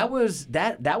that was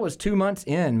 2 months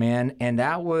in, man. And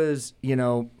that was,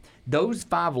 those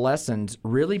 5 lessons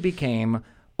really became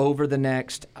over the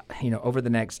next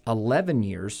 11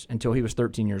 years until he was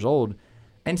 13 years old.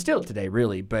 And still today,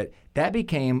 really, but that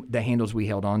became the handles we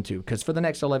held on to. Because for the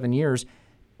next 11 years,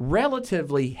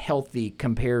 relatively healthy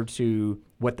compared to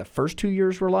what the first 2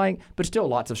 years were like, but still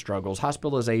lots of struggles,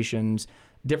 hospitalizations,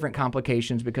 different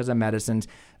complications because of medicines.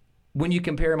 When you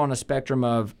compare him on a spectrum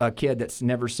of a kid that's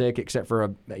never sick except for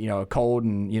a cold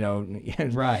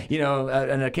and right.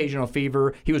 An occasional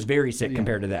fever, he was very sick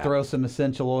compared to that. Throw some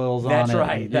essential oils on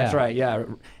it. That's right. Yeah.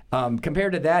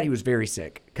 Compared to that, he was very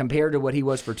sick. Compared to what he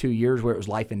was for 2 years, where it was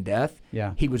life and death,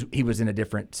 he was in a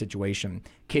different situation.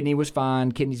 Kidney was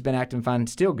fine. Kidney's been acting fine.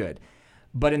 Still good.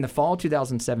 But in the fall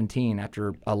 2017,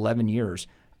 after 11 years,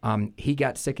 he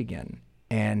got sick again,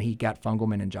 and he got fungal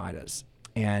meningitis,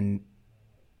 and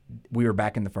we were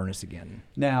back in the furnace again.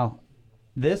 Now,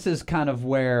 this is kind of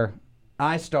where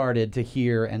I started to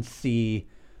hear and see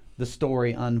the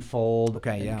story unfold.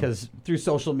 Okay, yeah. Because through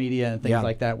social media and things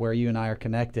like that, where you and I are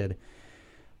connected,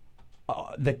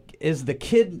 are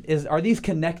these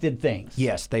connected things?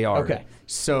 Yes, they are. Okay.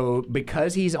 So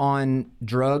because he's on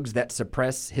drugs that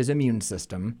suppress his immune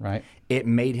system, right, it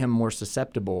made him more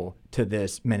susceptible to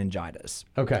this meningitis.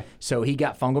 Okay. So he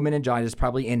got fungal meningitis,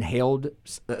 probably inhaled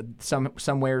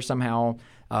somewhere, somehow.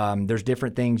 There's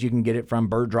different things you can get it from,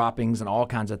 bird droppings and all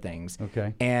kinds of things.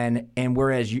 Okay. And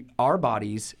whereas our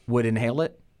bodies would inhale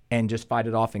it and just fight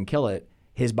it off and kill it,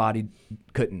 his body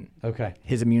couldn't. Okay.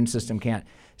 His immune system can't.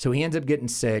 So he ends up getting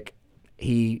sick.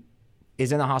 He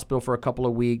is in the hospital for a couple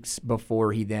of weeks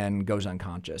before he then goes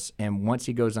unconscious. And once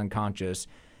he goes unconscious,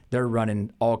 they're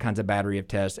running all kinds of battery of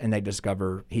tests, and they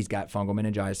discover he's got fungal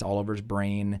meningitis all over his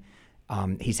brain.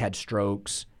 He's had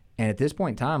strokes. And at this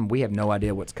point in time, we have no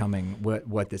idea what's coming,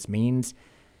 what this means.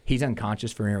 He's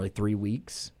unconscious for nearly 3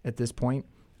 weeks at this point.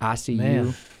 ICU.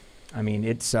 Man. I mean,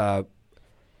 it's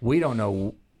we don't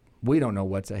know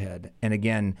what's ahead. And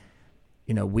again,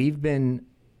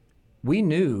 we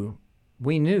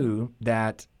knew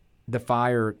that the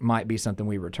fire might be something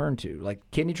we return to. Like,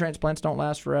 kidney transplants don't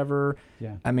last forever.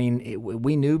 Yeah. I mean,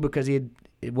 we knew because it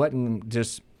wasn't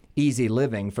just easy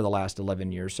living for the last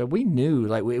 11 years. So we knew,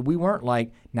 like, we weren't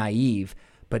like naive,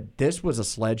 but this was a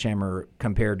sledgehammer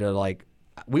compared to, like,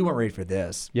 we weren't ready for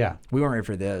this. Yeah. We weren't ready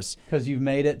for this. Because you've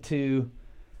made it to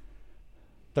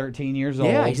 13 years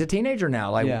old. Yeah, he's a teenager now.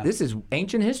 Like, this is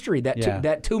ancient history, that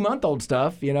 2-month-old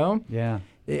stuff, Yeah.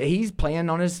 He's playing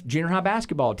on his junior high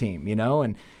basketball team,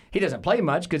 and he doesn't play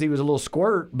much because he was a little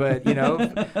squirt, but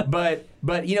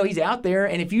but he's out there,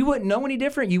 and if you wouldn't know any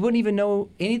different, you wouldn't even know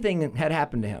anything that had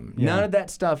happened to him. Yeah. None of that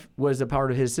stuff was a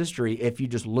part of his history if you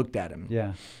just looked at him.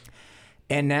 Yeah.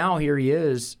 And now here he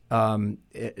is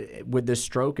with this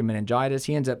stroke and meningitis.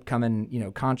 He ends up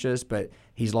coming, conscious, but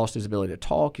he's lost his ability to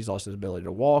talk. He's lost his ability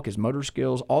to walk, his motor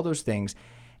skills, all those things.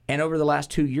 And over the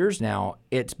last 2 years now,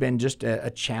 it's been just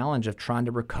a challenge of trying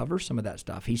to recover some of that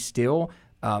stuff. He's still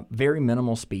very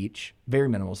minimal speech.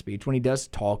 When he does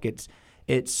talk, it's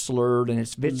slurred and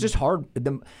it's just hard.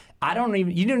 You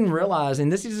didn't realize,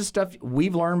 and this is the stuff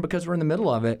we've learned because we're in the middle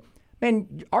of it.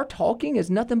 Man, our talking is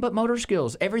nothing but motor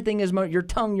skills. Everything is your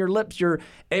tongue, your lips,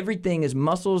 everything is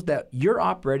muscles that you're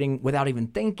operating without even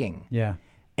thinking. Yeah.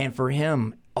 And for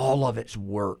him, all of it's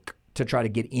work. to try to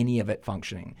get any of it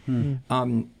functioning.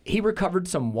 He recovered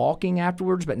some walking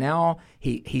afterwards, but now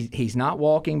he's not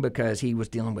walking because he was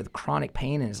dealing with chronic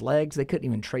pain in his legs. They couldn't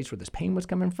even trace where this pain was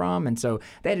coming from, and so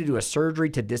they had to do a surgery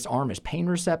to disarm his pain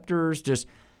receptors.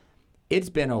 It's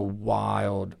been a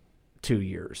wild 2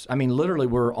 years. I mean, literally,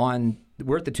 we're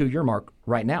at the 2-year mark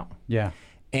right now. Yeah.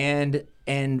 And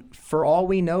for all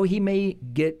we know, he may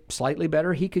get slightly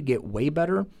better. He could get way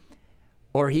better,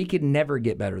 or he could never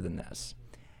get better than this.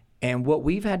 And what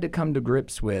we've had to come to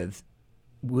grips with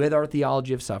our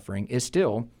theology of suffering is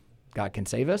still, God can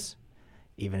save us.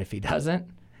 Even if he doesn't,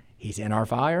 he's in our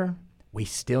fire. We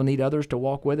still need others to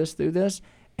walk with us through this.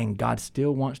 And God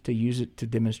still wants to use it to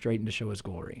demonstrate and to show his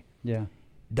glory. Yeah.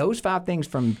 Those 5 things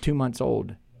from 2 months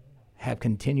old have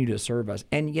continued to serve us.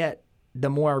 And yet, the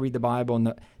more I read the Bible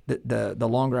and the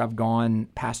longer I've gone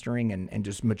pastoring and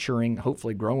just maturing,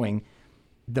 hopefully growing,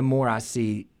 the more I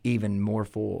see even more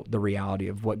full the reality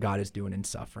of what God is doing in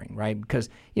suffering, right? Because,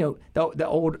 the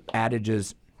old adage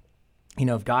is,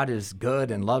 if God is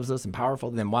good and loves us and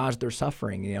powerful, then why is there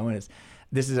suffering? And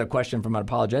this is a question from an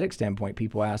apologetic standpoint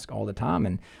people ask all the time.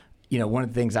 And, one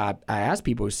of the things I ask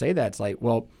people who say that, it's like,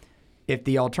 well, if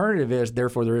the alternative is,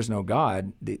 therefore there is no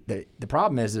God, the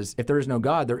problem is if there is no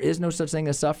God, there is no such thing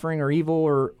as suffering or evil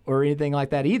or anything like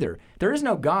that either. If there is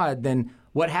no God, then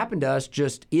what happened to us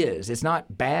just is. It's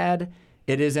not bad.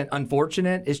 It isn't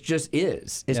unfortunate. It just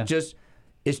is.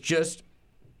 It's just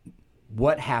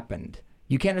what happened.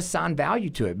 You can't assign value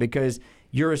to it because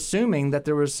you're assuming that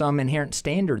there was some inherent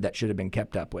standard that should have been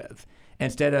kept up with.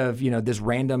 Instead of, this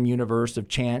random universe of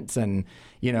chance and,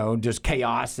 just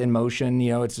chaos in motion,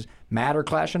 it's matter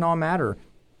clashing on matter.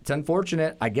 It's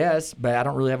unfortunate, I guess, but I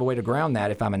don't really have a way to ground that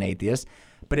if I'm an atheist.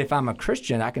 But if I'm a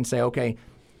Christian, I can say, okay,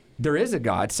 there is a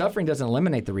God. Suffering doesn't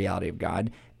eliminate the reality of God.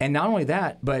 And not only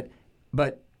that,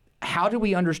 but how do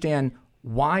we understand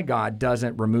why God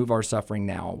doesn't remove our suffering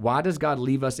now? Why does God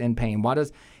leave us in pain?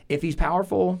 If he's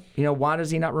powerful, why does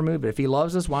he not remove it? If he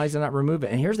loves us, why does he not remove it?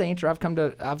 And here's the answer I've come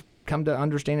to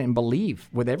understand and believe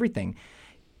with everything.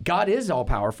 God is all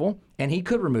powerful, and he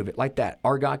could remove it like that.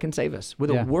 Our God can save us with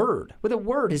a word. With a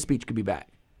word, his speech could be back.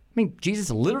 I mean, Jesus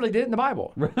literally did it in the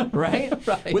Bible, right?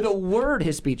 Right. With a word,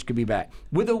 his speech could be back.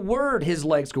 With a word, his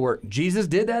legs could work. Jesus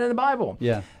did that in the Bible.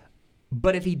 Yeah.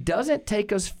 But if he doesn't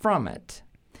take us from it,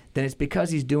 then it's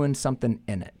because he's doing something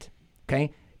in it,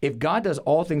 okay? If God does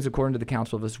all things according to the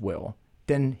counsel of his will,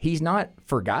 then he's not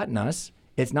forgotten us.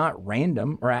 It's not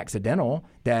random or accidental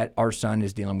that our son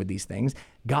is dealing with these things.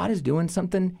 God is doing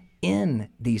something in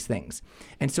these things.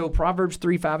 And so Proverbs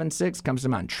 3, 5, and 6 comes to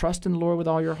mind. Trust in the Lord with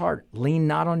all your heart. Lean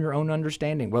not on your own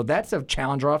understanding. Well, that's a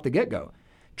challenge right off the get-go.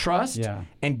 Trust,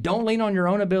 and don't lean on your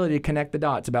own ability to connect the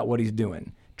dots about what he's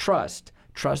doing. Trust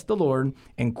the Lord,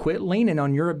 and quit leaning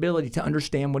on your ability to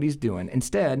understand what he's doing.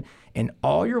 Instead, in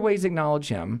all your ways, acknowledge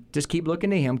him. Just keep looking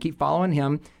to him. Keep following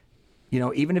him.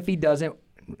 Even if he doesn't,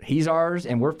 he's ours,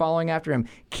 and we're following after him.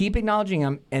 Keep acknowledging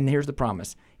him, and here's the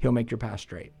promise. He'll make your path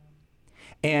straight.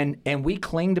 And we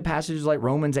cling to passages like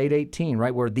Romans 8:18,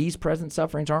 right, where these present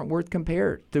sufferings aren't worth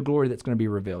compared to the glory that's going to be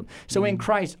revealed. So in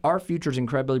Christ, our future is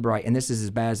incredibly bright, and this is as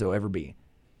bad as it'll ever be.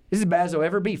 This is as bad as it'll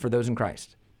ever be for those in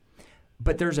Christ.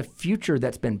 But there's a future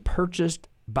that's been purchased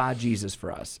by Jesus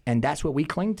for us, and that's what we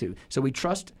cling to. So we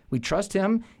trust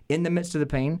him in the midst of the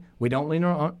pain. We don't lean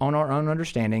on our own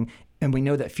understanding, and we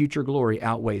know that future glory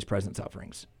outweighs present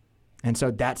sufferings. And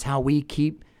so that's how we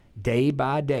keep day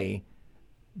by day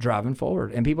driving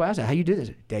forward. And people ask, how you do this?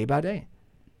 Day by day.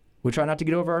 We try not to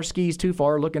get over our skis too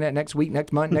far, looking at next week,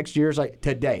 next month, next year. It's like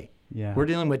today. Yeah. We're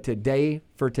dealing with today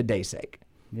for today's sake.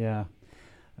 Yeah.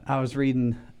 I was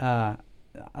reading, I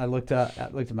looked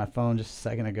at my phone just a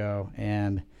second ago,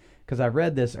 and because I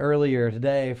read this earlier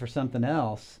today for something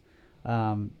else,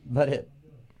 but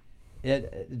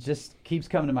it just keeps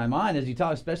coming to my mind as you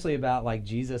talk, especially about like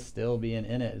Jesus still being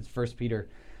in it. It's 1 Peter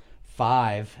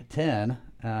 5:10.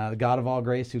 The God of all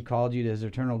grace, who called you to his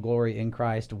eternal glory in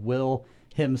Christ, will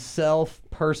himself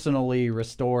personally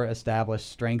restore, establish,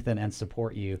 strengthen, and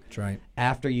support you. That's right.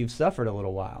 After you've suffered a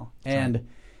little while. That's and right.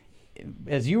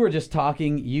 As you were just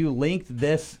talking, you linked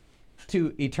this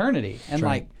to eternity. And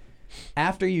right.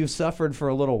 After you've suffered for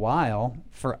a little while,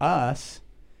 for us,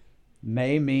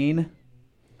 may mean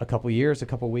a couple years, a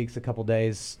couple weeks, a couple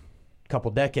days, a couple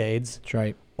decades. That's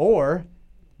right. Or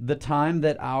the time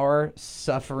that our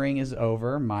suffering is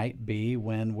over might be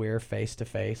when we're face to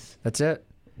face. That's it.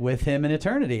 With him in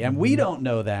eternity. And we don't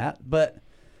know that, but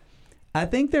I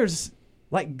think there's,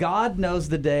 God knows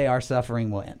the day our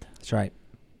suffering will end. That's right.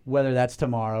 Whether that's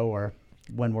tomorrow or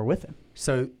when we're with him.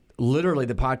 So literally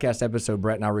the podcast episode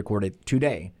Brett and I recorded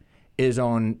today is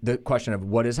on the question of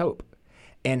what is hope.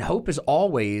 And hope is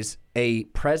always a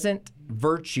present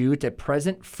virtue, it's a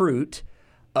present fruit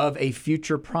of a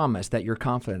future promise that you're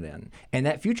confident in. And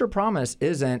that future promise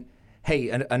isn't, hey,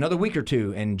 another week or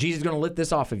two and Jesus is going to lift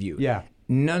this off of you. Yeah.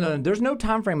 No. There's no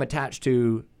time frame attached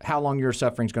to how long your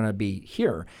suffering is going to be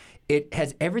here. It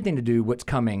has everything to do what's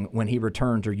coming when he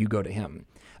returns or you go to him.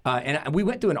 And we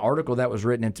went through an article that was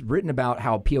written. It's written about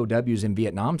how POWs in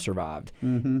Vietnam survived.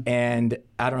 And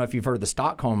I don't know if you've heard of the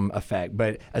Stockholm effect,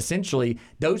 but essentially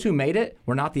those who made it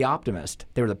were not the optimist.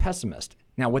 They were the pessimist.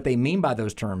 Now, what they mean by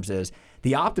those terms is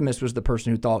the optimist was the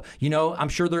person who thought, I'm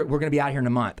sure we're going to be out here in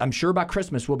a month. I'm sure by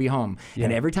Christmas we'll be home. Yeah.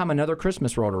 And every time another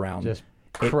Christmas rolled around, just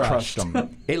it crushed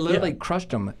them. It literally crushed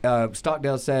them.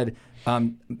 Stockdale said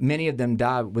many of them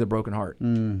died with a broken heart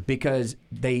because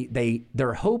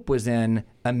their hope was in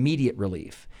immediate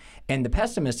relief. And the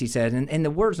pessimist, he said, and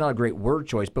the word's not a great word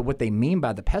choice, but what they mean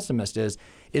by the pessimist is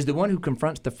the one who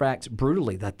confronts the facts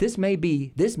brutally, that this might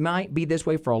be this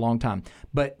way for a long time.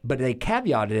 But they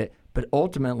caveated it, but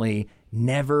ultimately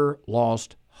never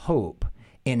lost hope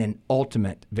in an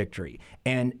ultimate victory.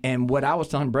 And what I was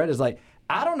telling Brett is like,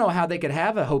 I don't know how they could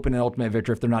have a hope in an ultimate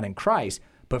victory if they're not in Christ.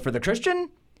 But for the Christian,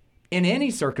 in any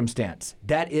circumstance,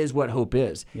 that is what hope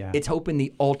is. Yeah. It's hope in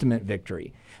the ultimate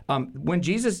victory. When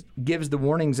Jesus gives the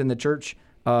warnings in the church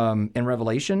in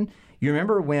Revelation, you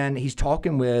remember when he's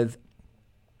talking with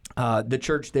the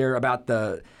church there about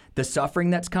the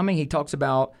suffering that's coming? He talks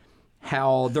about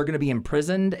how they're going to be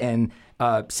imprisoned and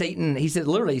Satan, he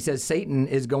says Satan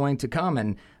is going to come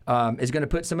and is going to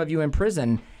put some of you in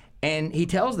prison. And he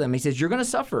tells them, he says, you're going to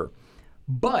suffer.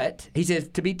 But, he says,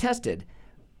 to be tested,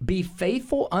 be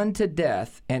faithful unto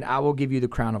death, and I will give you the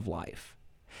crown of life.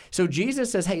 So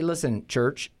Jesus says, hey, listen,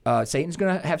 church, Satan's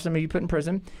going to have some of you put in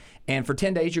prison, and for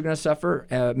 10 days you're going to suffer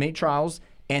many trials,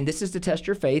 and this is to test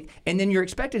your faith. And then you're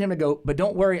expecting him to go, but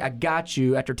don't worry, I got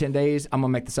you. After 10 days, I'm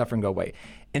going to make the suffering go away.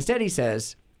 Instead, he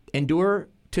says, endure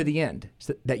to the end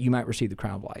so that you might receive the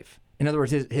crown of life. In other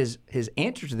words, his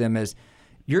answer to them is,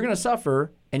 you're going to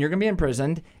suffer, and you're going to be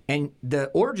imprisoned, and the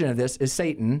origin of this is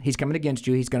Satan. He's coming against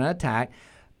you. He's going to attack,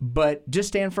 but just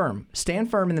stand firm.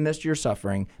 Stand firm in the midst of your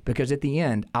suffering, because at the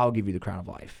end, I'll give you the crown of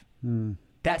life.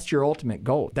 That's your ultimate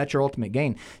goal. That's your ultimate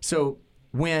gain. So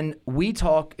when we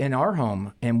talk in our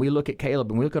home, and we look at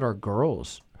Caleb, and we look at our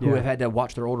girls who have had to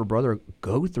watch their older brother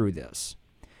go through this,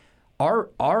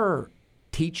 our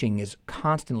teaching is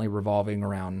constantly revolving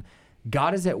around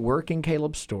God is at work in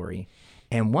Caleb's story,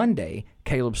 and one day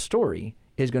Caleb's story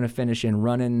is going to finish in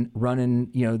running,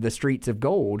 the streets of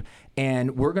gold,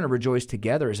 and we're going to rejoice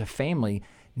together as a family,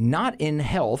 not in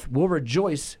health. We'll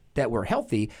rejoice that we're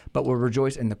healthy, but we'll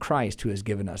rejoice in the Christ who has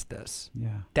given us this. Yeah.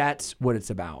 That's what it's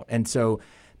about. And so,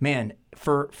 man,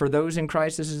 for those in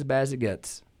Christ, this is as bad as it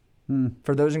gets.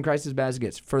 For those in Christ, as bad as it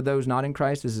gets. For those not in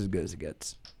Christ, this is as good as it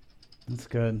gets. That's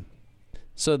good.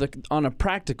 So on a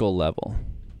practical level,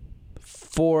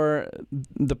 for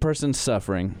the person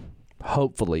suffering,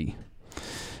 hopefully,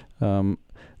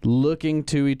 looking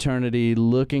to eternity,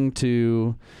 looking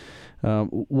to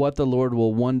what the Lord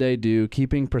will one day do,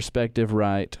 keeping perspective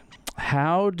right,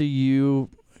 how do you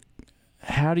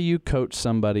coach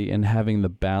somebody in having the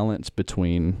balance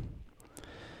between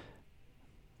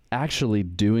actually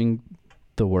doing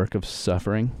the work of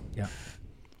suffering,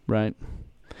 right,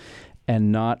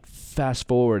 and not fast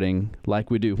forwarding like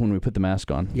we do when we put the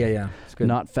mask on? Yeah, it's good.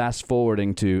 Not fast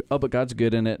forwarding to, but God's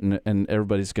good in it, and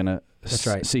everybody's gonna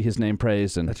see His name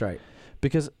praised. And that's right.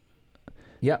 Because,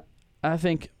 I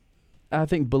think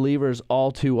believers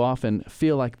all too often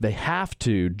feel like they have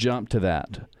to jump to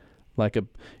that. Like a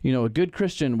good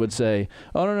Christian would say,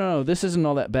 "Oh no, this isn't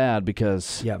all that bad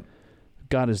because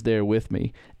God is there with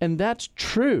me," and that's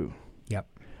true. Yep.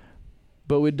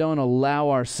 But we don't allow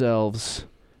ourselves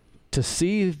to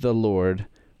see the Lord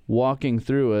walking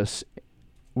through us,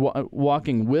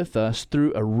 walking with us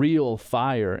through a real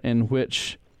fire in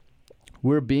which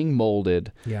we're being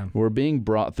molded, we're being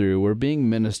brought through, we're being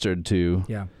ministered to.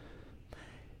 Yeah.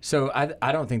 So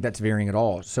I don't think that's varying at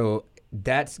all. So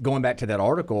that's going back to that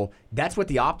article. That's what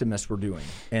the optimists were doing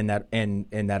in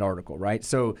that article, right?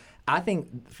 So I think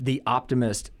the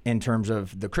optimist, in terms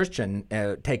of the Christian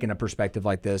taking a perspective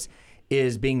like this,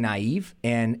 is being naive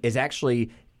and is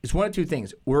actually. It's one of two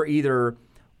things. We're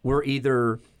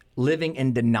either living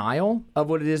in denial of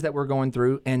what it is that we're going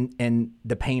through and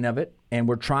the pain of it, and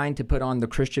we're trying to put on the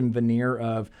Christian veneer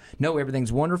of, no,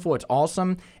 everything's wonderful, it's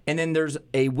awesome. And then there's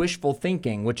a wishful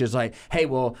thinking, which is like, hey,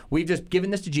 well, we've just given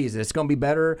this to Jesus. It's going to be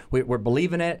better. We're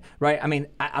believing it, right? I mean,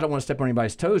 I don't want to step on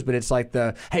anybody's toes, but it's like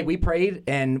hey, we prayed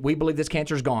and we believe this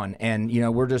cancer's gone, and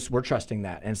we're trusting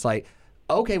that. And it's like,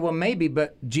 Okay, well, maybe,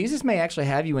 but Jesus may actually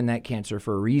have you in that cancer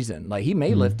for a reason. Like, he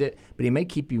may lift it, but he may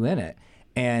keep you in it.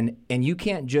 And you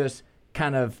can't just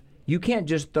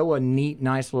throw a neat,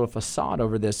 nice little facade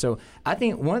over this. So I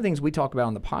think one of the things we talk about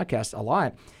on the podcast a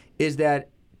lot is that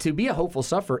to be a hopeful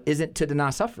sufferer isn't to deny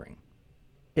suffering.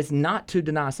 It's not to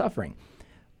deny suffering.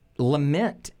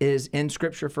 Lament is in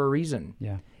Scripture for a reason.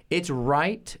 Yeah. It's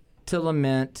right to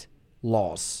lament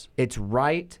loss. It's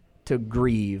right to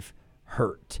grieve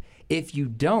hurt. If you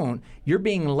don't, you're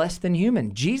being less than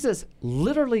human. Jesus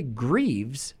literally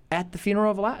grieves at the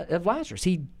funeral of Lazarus.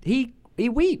 He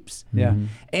weeps. Yeah.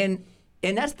 And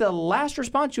that's the last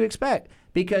response you expect,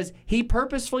 because he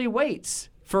purposefully waits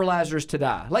for Lazarus to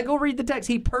die. Like, go read the text.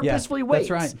 He purposefully waits.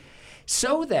 That's right.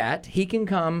 So that he can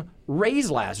come raise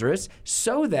Lazarus,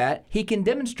 so that he can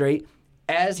demonstrate,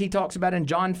 as he talks about in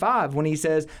John 5, when he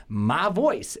says, my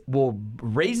voice will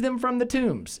raise them from the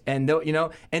tombs. And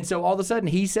so all of a sudden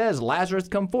he says, Lazarus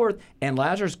come forth, and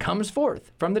Lazarus comes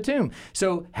forth from the tomb.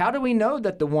 So how do we know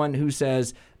that the one who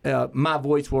says, my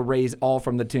voice will raise all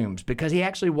from the tombs? Because he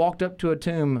actually walked up to a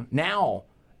tomb now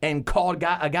and called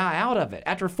a guy out of it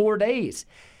after 4 days.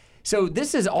 So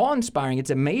this is awe-inspiring.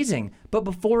 It's amazing. But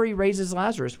before he raises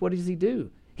Lazarus, what does he do?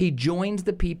 He joins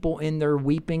the people in their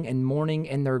weeping and mourning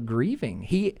and their grieving.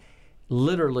 He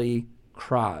literally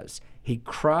cries. He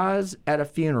cries at a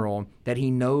funeral that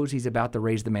he knows he's about to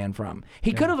raise the man from.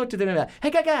 He could have looked at them and been like,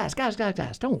 hey,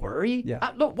 guys, don't worry. Yeah.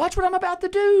 Look, watch what I'm about to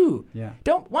do. Yeah.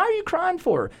 Why are you crying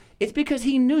for? It's because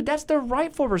he knew that's the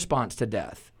rightful response to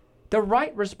death. The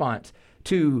right response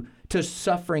to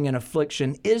suffering and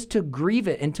affliction is to grieve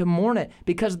it and to mourn it,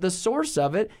 because the source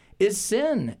of it is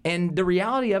sin. And the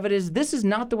reality of it is, this is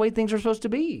not the way things are supposed to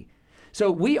be. So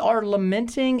we are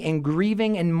lamenting and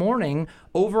grieving and mourning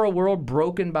over a world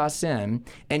broken by sin,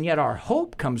 and yet our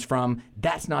hope comes from,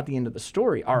 that's not the end of the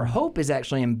story. Our hope is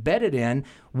actually embedded in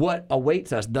what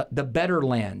awaits us, the better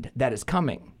land that is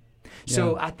coming.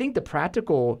 So I think the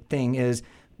practical thing is,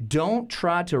 don't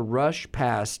try to rush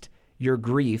past your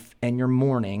grief and your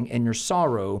mourning and your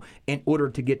sorrow in order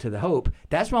to get to the hope.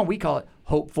 That's why we call it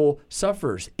hopeful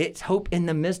sufferers. It's hope in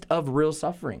the midst of real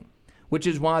suffering, which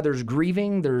is why there's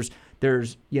grieving, there's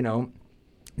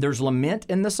lament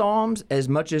in the Psalms as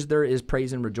much as there is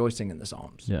praise and rejoicing in the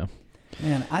Psalms. Yeah.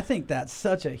 Man, I think that's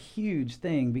such a huge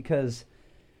thing, because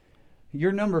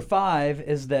your number 5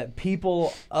 is that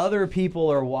other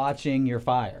people are watching your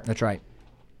fire. That's right.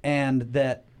 And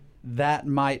that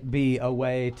might be a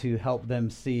way to help them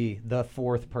see the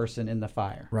fourth person in the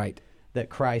fire. Right. That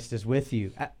Christ is with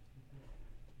you.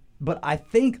 But I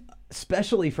think,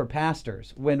 especially for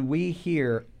pastors, when we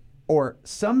hear, or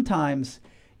sometimes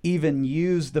even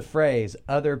use the phrase,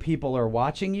 other people are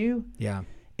watching you, yeah,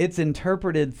 it's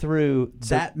interpreted through,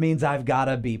 that means I've got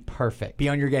to be perfect. Be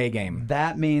on your gay game.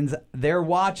 That means they're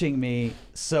watching me,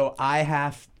 so I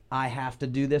have to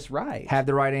do this right. Have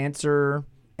the right answer.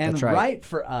 And That's right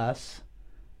for us,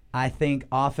 I think,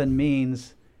 often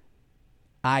means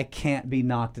I can't be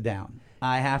knocked down.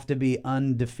 I have to be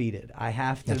undefeated. I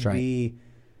have to be,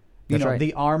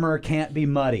 the armor can't be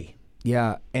muddy.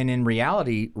 Yeah, and in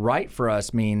reality, right for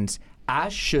us means I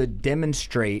should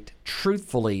demonstrate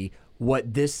truthfully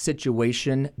what this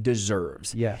situation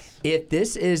deserves. Yes. If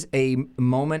this is a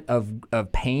moment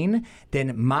of pain,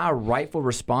 then my rightful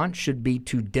response should be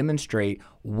to demonstrate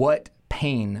what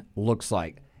pain looks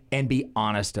like and be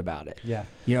honest about it. Yeah.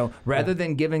 Rather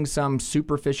than giving some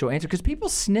superficial answer, because people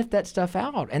sniff that stuff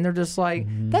out and they're just like,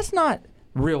 that's not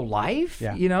real life.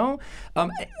 Yeah.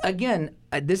 Again,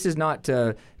 this is not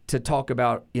to talk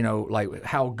about, like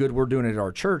how good we're doing it at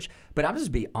our church, but I'll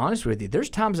just be honest with you. There's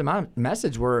times in my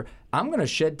message where I'm going to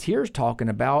shed tears talking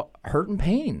about hurt and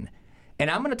pain.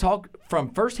 And I'm going to talk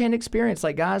from firsthand experience.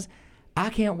 Like, guys,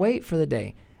 I can't wait for the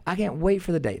day. I can't wait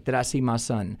for the day that I see my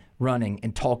son running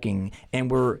and talking, and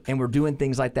we're doing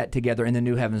things like that together in the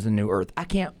new heavens and new earth. I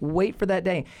can't wait for that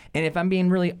day. And if I'm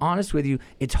being really honest with you,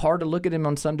 it's hard to look at him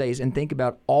on some days and think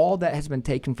about all that has been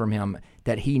taken from him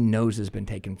that he knows has been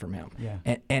taken from him. Yeah.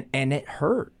 And it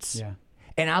hurts. Yeah.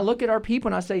 And I look at our people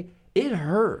and I say, it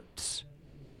hurts.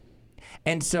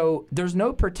 And so there's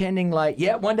no pretending like,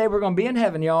 yeah, one day we're going to be in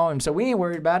heaven, y'all, and so we ain't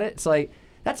worried about it. It's like,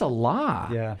 that's a lie.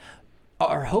 Yeah.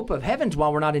 Our hope of heaven's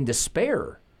while we're not in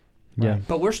despair. Yeah.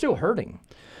 But we're still hurting.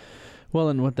 Well,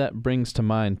 and what that brings to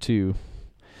mind, too,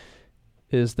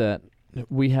 is that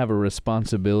we have a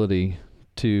responsibility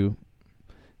to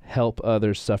help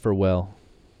others suffer well.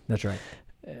 That's right.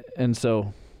 And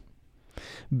so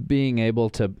being able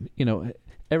to,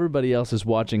 everybody else is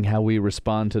watching how we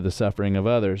respond to the suffering of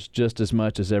others just as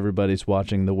much as everybody's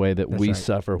watching the way that we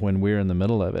suffer when we're in the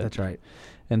middle of it. That's right.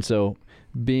 And so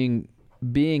being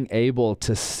being able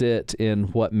to sit in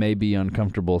what may be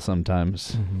uncomfortable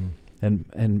sometimes.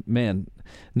 And man,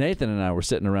 Nathan and I were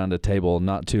sitting around a table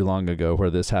not too long ago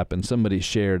where this happened. Somebody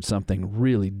shared something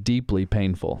really deeply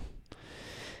painful.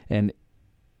 And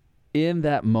in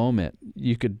that moment,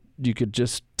 you could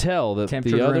just tell that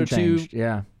the other two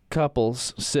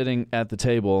couples sitting at the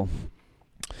table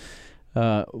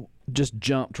just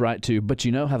jumped right to, but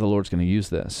you know how the Lord's going to use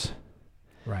this.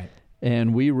 Right.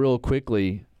 And we real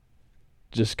quickly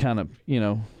just kind of,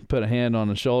 put a hand on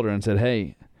the shoulder and said,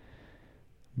 hey,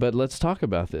 but let's talk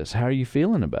about this. How are you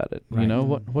feeling about it? Right.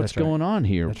 What's going on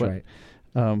here? That's right.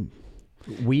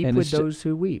 Weep with those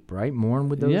who weep, right? Mourn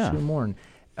with those who mourn.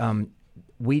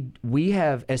 We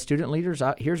have, as student leaders,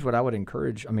 here's what I would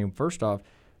encourage. I mean, first off,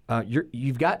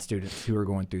 you've got students who are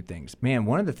going through things. Man,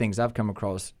 one of the things I've come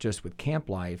across just with camp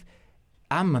life,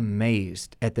 I'm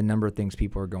amazed at the number of things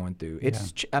people are going through.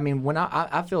 When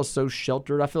I feel so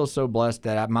sheltered, I feel so blessed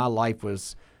that my life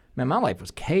was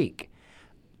cake.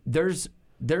 There's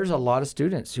a lot of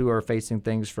students who are facing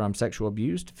things from sexual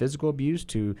abuse to physical abuse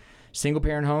to single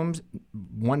parent homes,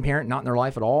 one parent not in their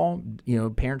life at all.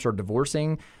 Parents are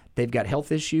divorcing. They've got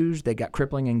health issues. They've got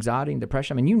crippling anxiety and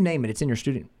depression. I mean, you name it, it's in your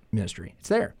student ministry. It's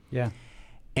there. Yeah.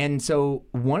 And so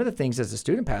one of the things as a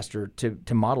student pastor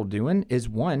to model doing is,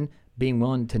 one, being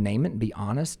willing to name it and be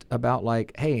honest about,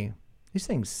 like, hey, these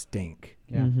things stink.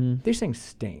 Yeah. Mm-hmm. These things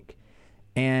stink.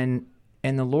 And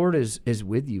the Lord is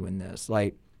with you in this.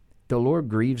 Like, the Lord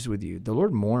grieves with you. The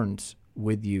Lord mourns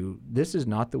with you. This is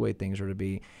not the way things are to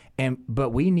be. But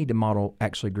we need to model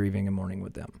actually grieving and mourning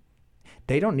with them.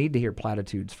 They don't need to hear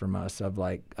platitudes from us of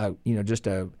like,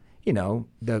 the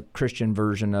Christian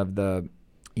version of the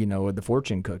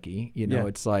fortune cookie.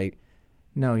 It's like,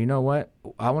 no, you know what?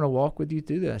 I want to walk with you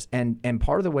through this. And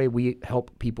part of the way we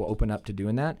help people open up to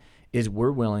doing that is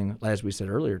we're willing, as we said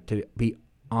earlier, to be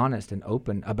honest and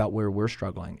open about where we're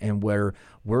struggling and where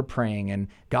we're praying, and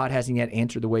God hasn't yet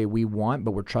answered the way we want,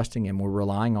 but we're trusting Him, we're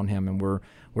relying on Him, and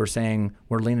we're saying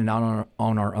we're leaning out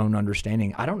on our own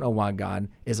understanding. I don't know why God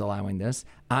is allowing this.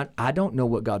 I don't know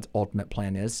what God's ultimate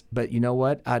plan is, but you know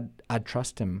what? I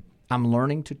trust Him. I'm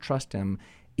learning to trust Him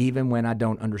even when I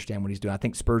don't understand what He's doing. I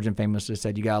think Spurgeon famously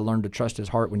said, you got to learn to trust His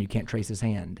heart when you can't trace His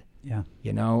hand. Yeah.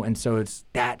 And so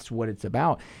that's what it's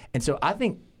about. And so I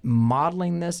think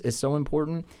modeling this is so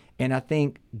important, and I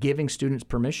think giving students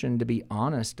permission to be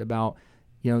honest about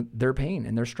their pain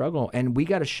and their struggle, and we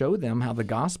got to show them how the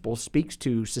gospel speaks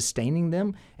to sustaining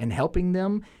them and helping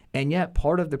them, and yet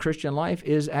part of the Christian life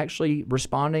is actually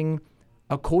responding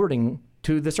according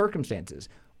to the circumstances.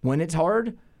 When it's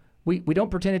hard, we don't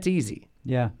pretend it's easy.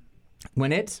 Yeah.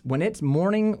 When it's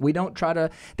mourning, we don't try to.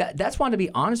 That's why, to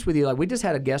be honest with you, like, we just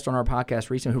had a guest on our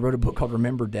podcast recently who wrote a book called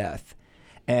Remember Death.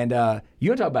 And you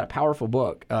want to talk about a powerful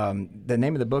book. The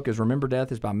name of the book is Remember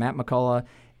Death. It's by Matt McCullough.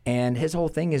 And his whole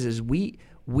thing is we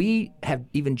have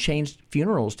even changed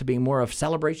funerals to being more of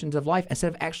celebrations of life instead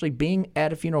of actually being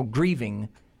at a funeral grieving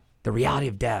the reality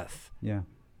of death. Yeah.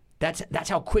 That's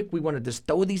how quick we want to just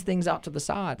throw these things out to the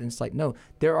side. And it's like, no,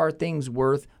 there are things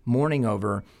worth mourning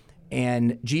over.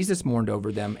 And Jesus mourned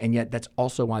over them. And yet that's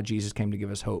also why Jesus came to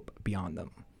give us hope beyond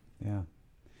them. Yeah.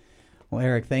 Well,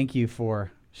 Eric, thank you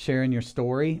for sharing your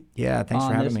story thanks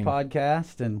for having me on this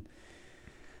podcast. And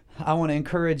I want to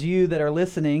encourage you that are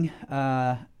listening,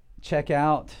 check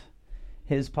out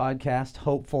his podcast,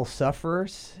 Hopeful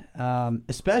Sufferers,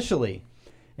 especially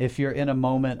if you're in a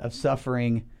moment of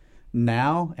suffering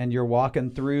now and you're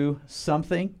walking through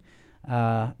something,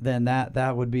 then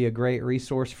that would be a great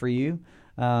resource for you.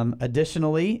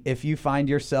 Additionally, if you find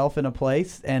yourself in a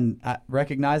place, and I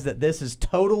recognize that this is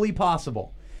totally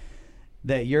possible,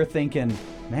 that you're thinking,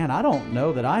 man, I don't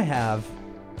know that I have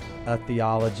a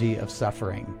theology of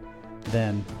suffering,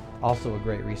 then also a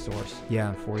great resource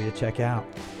for you to check out.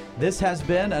 This has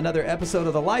been another episode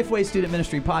of the Lifeway Student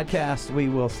Ministry Podcast. We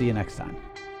will see you next time.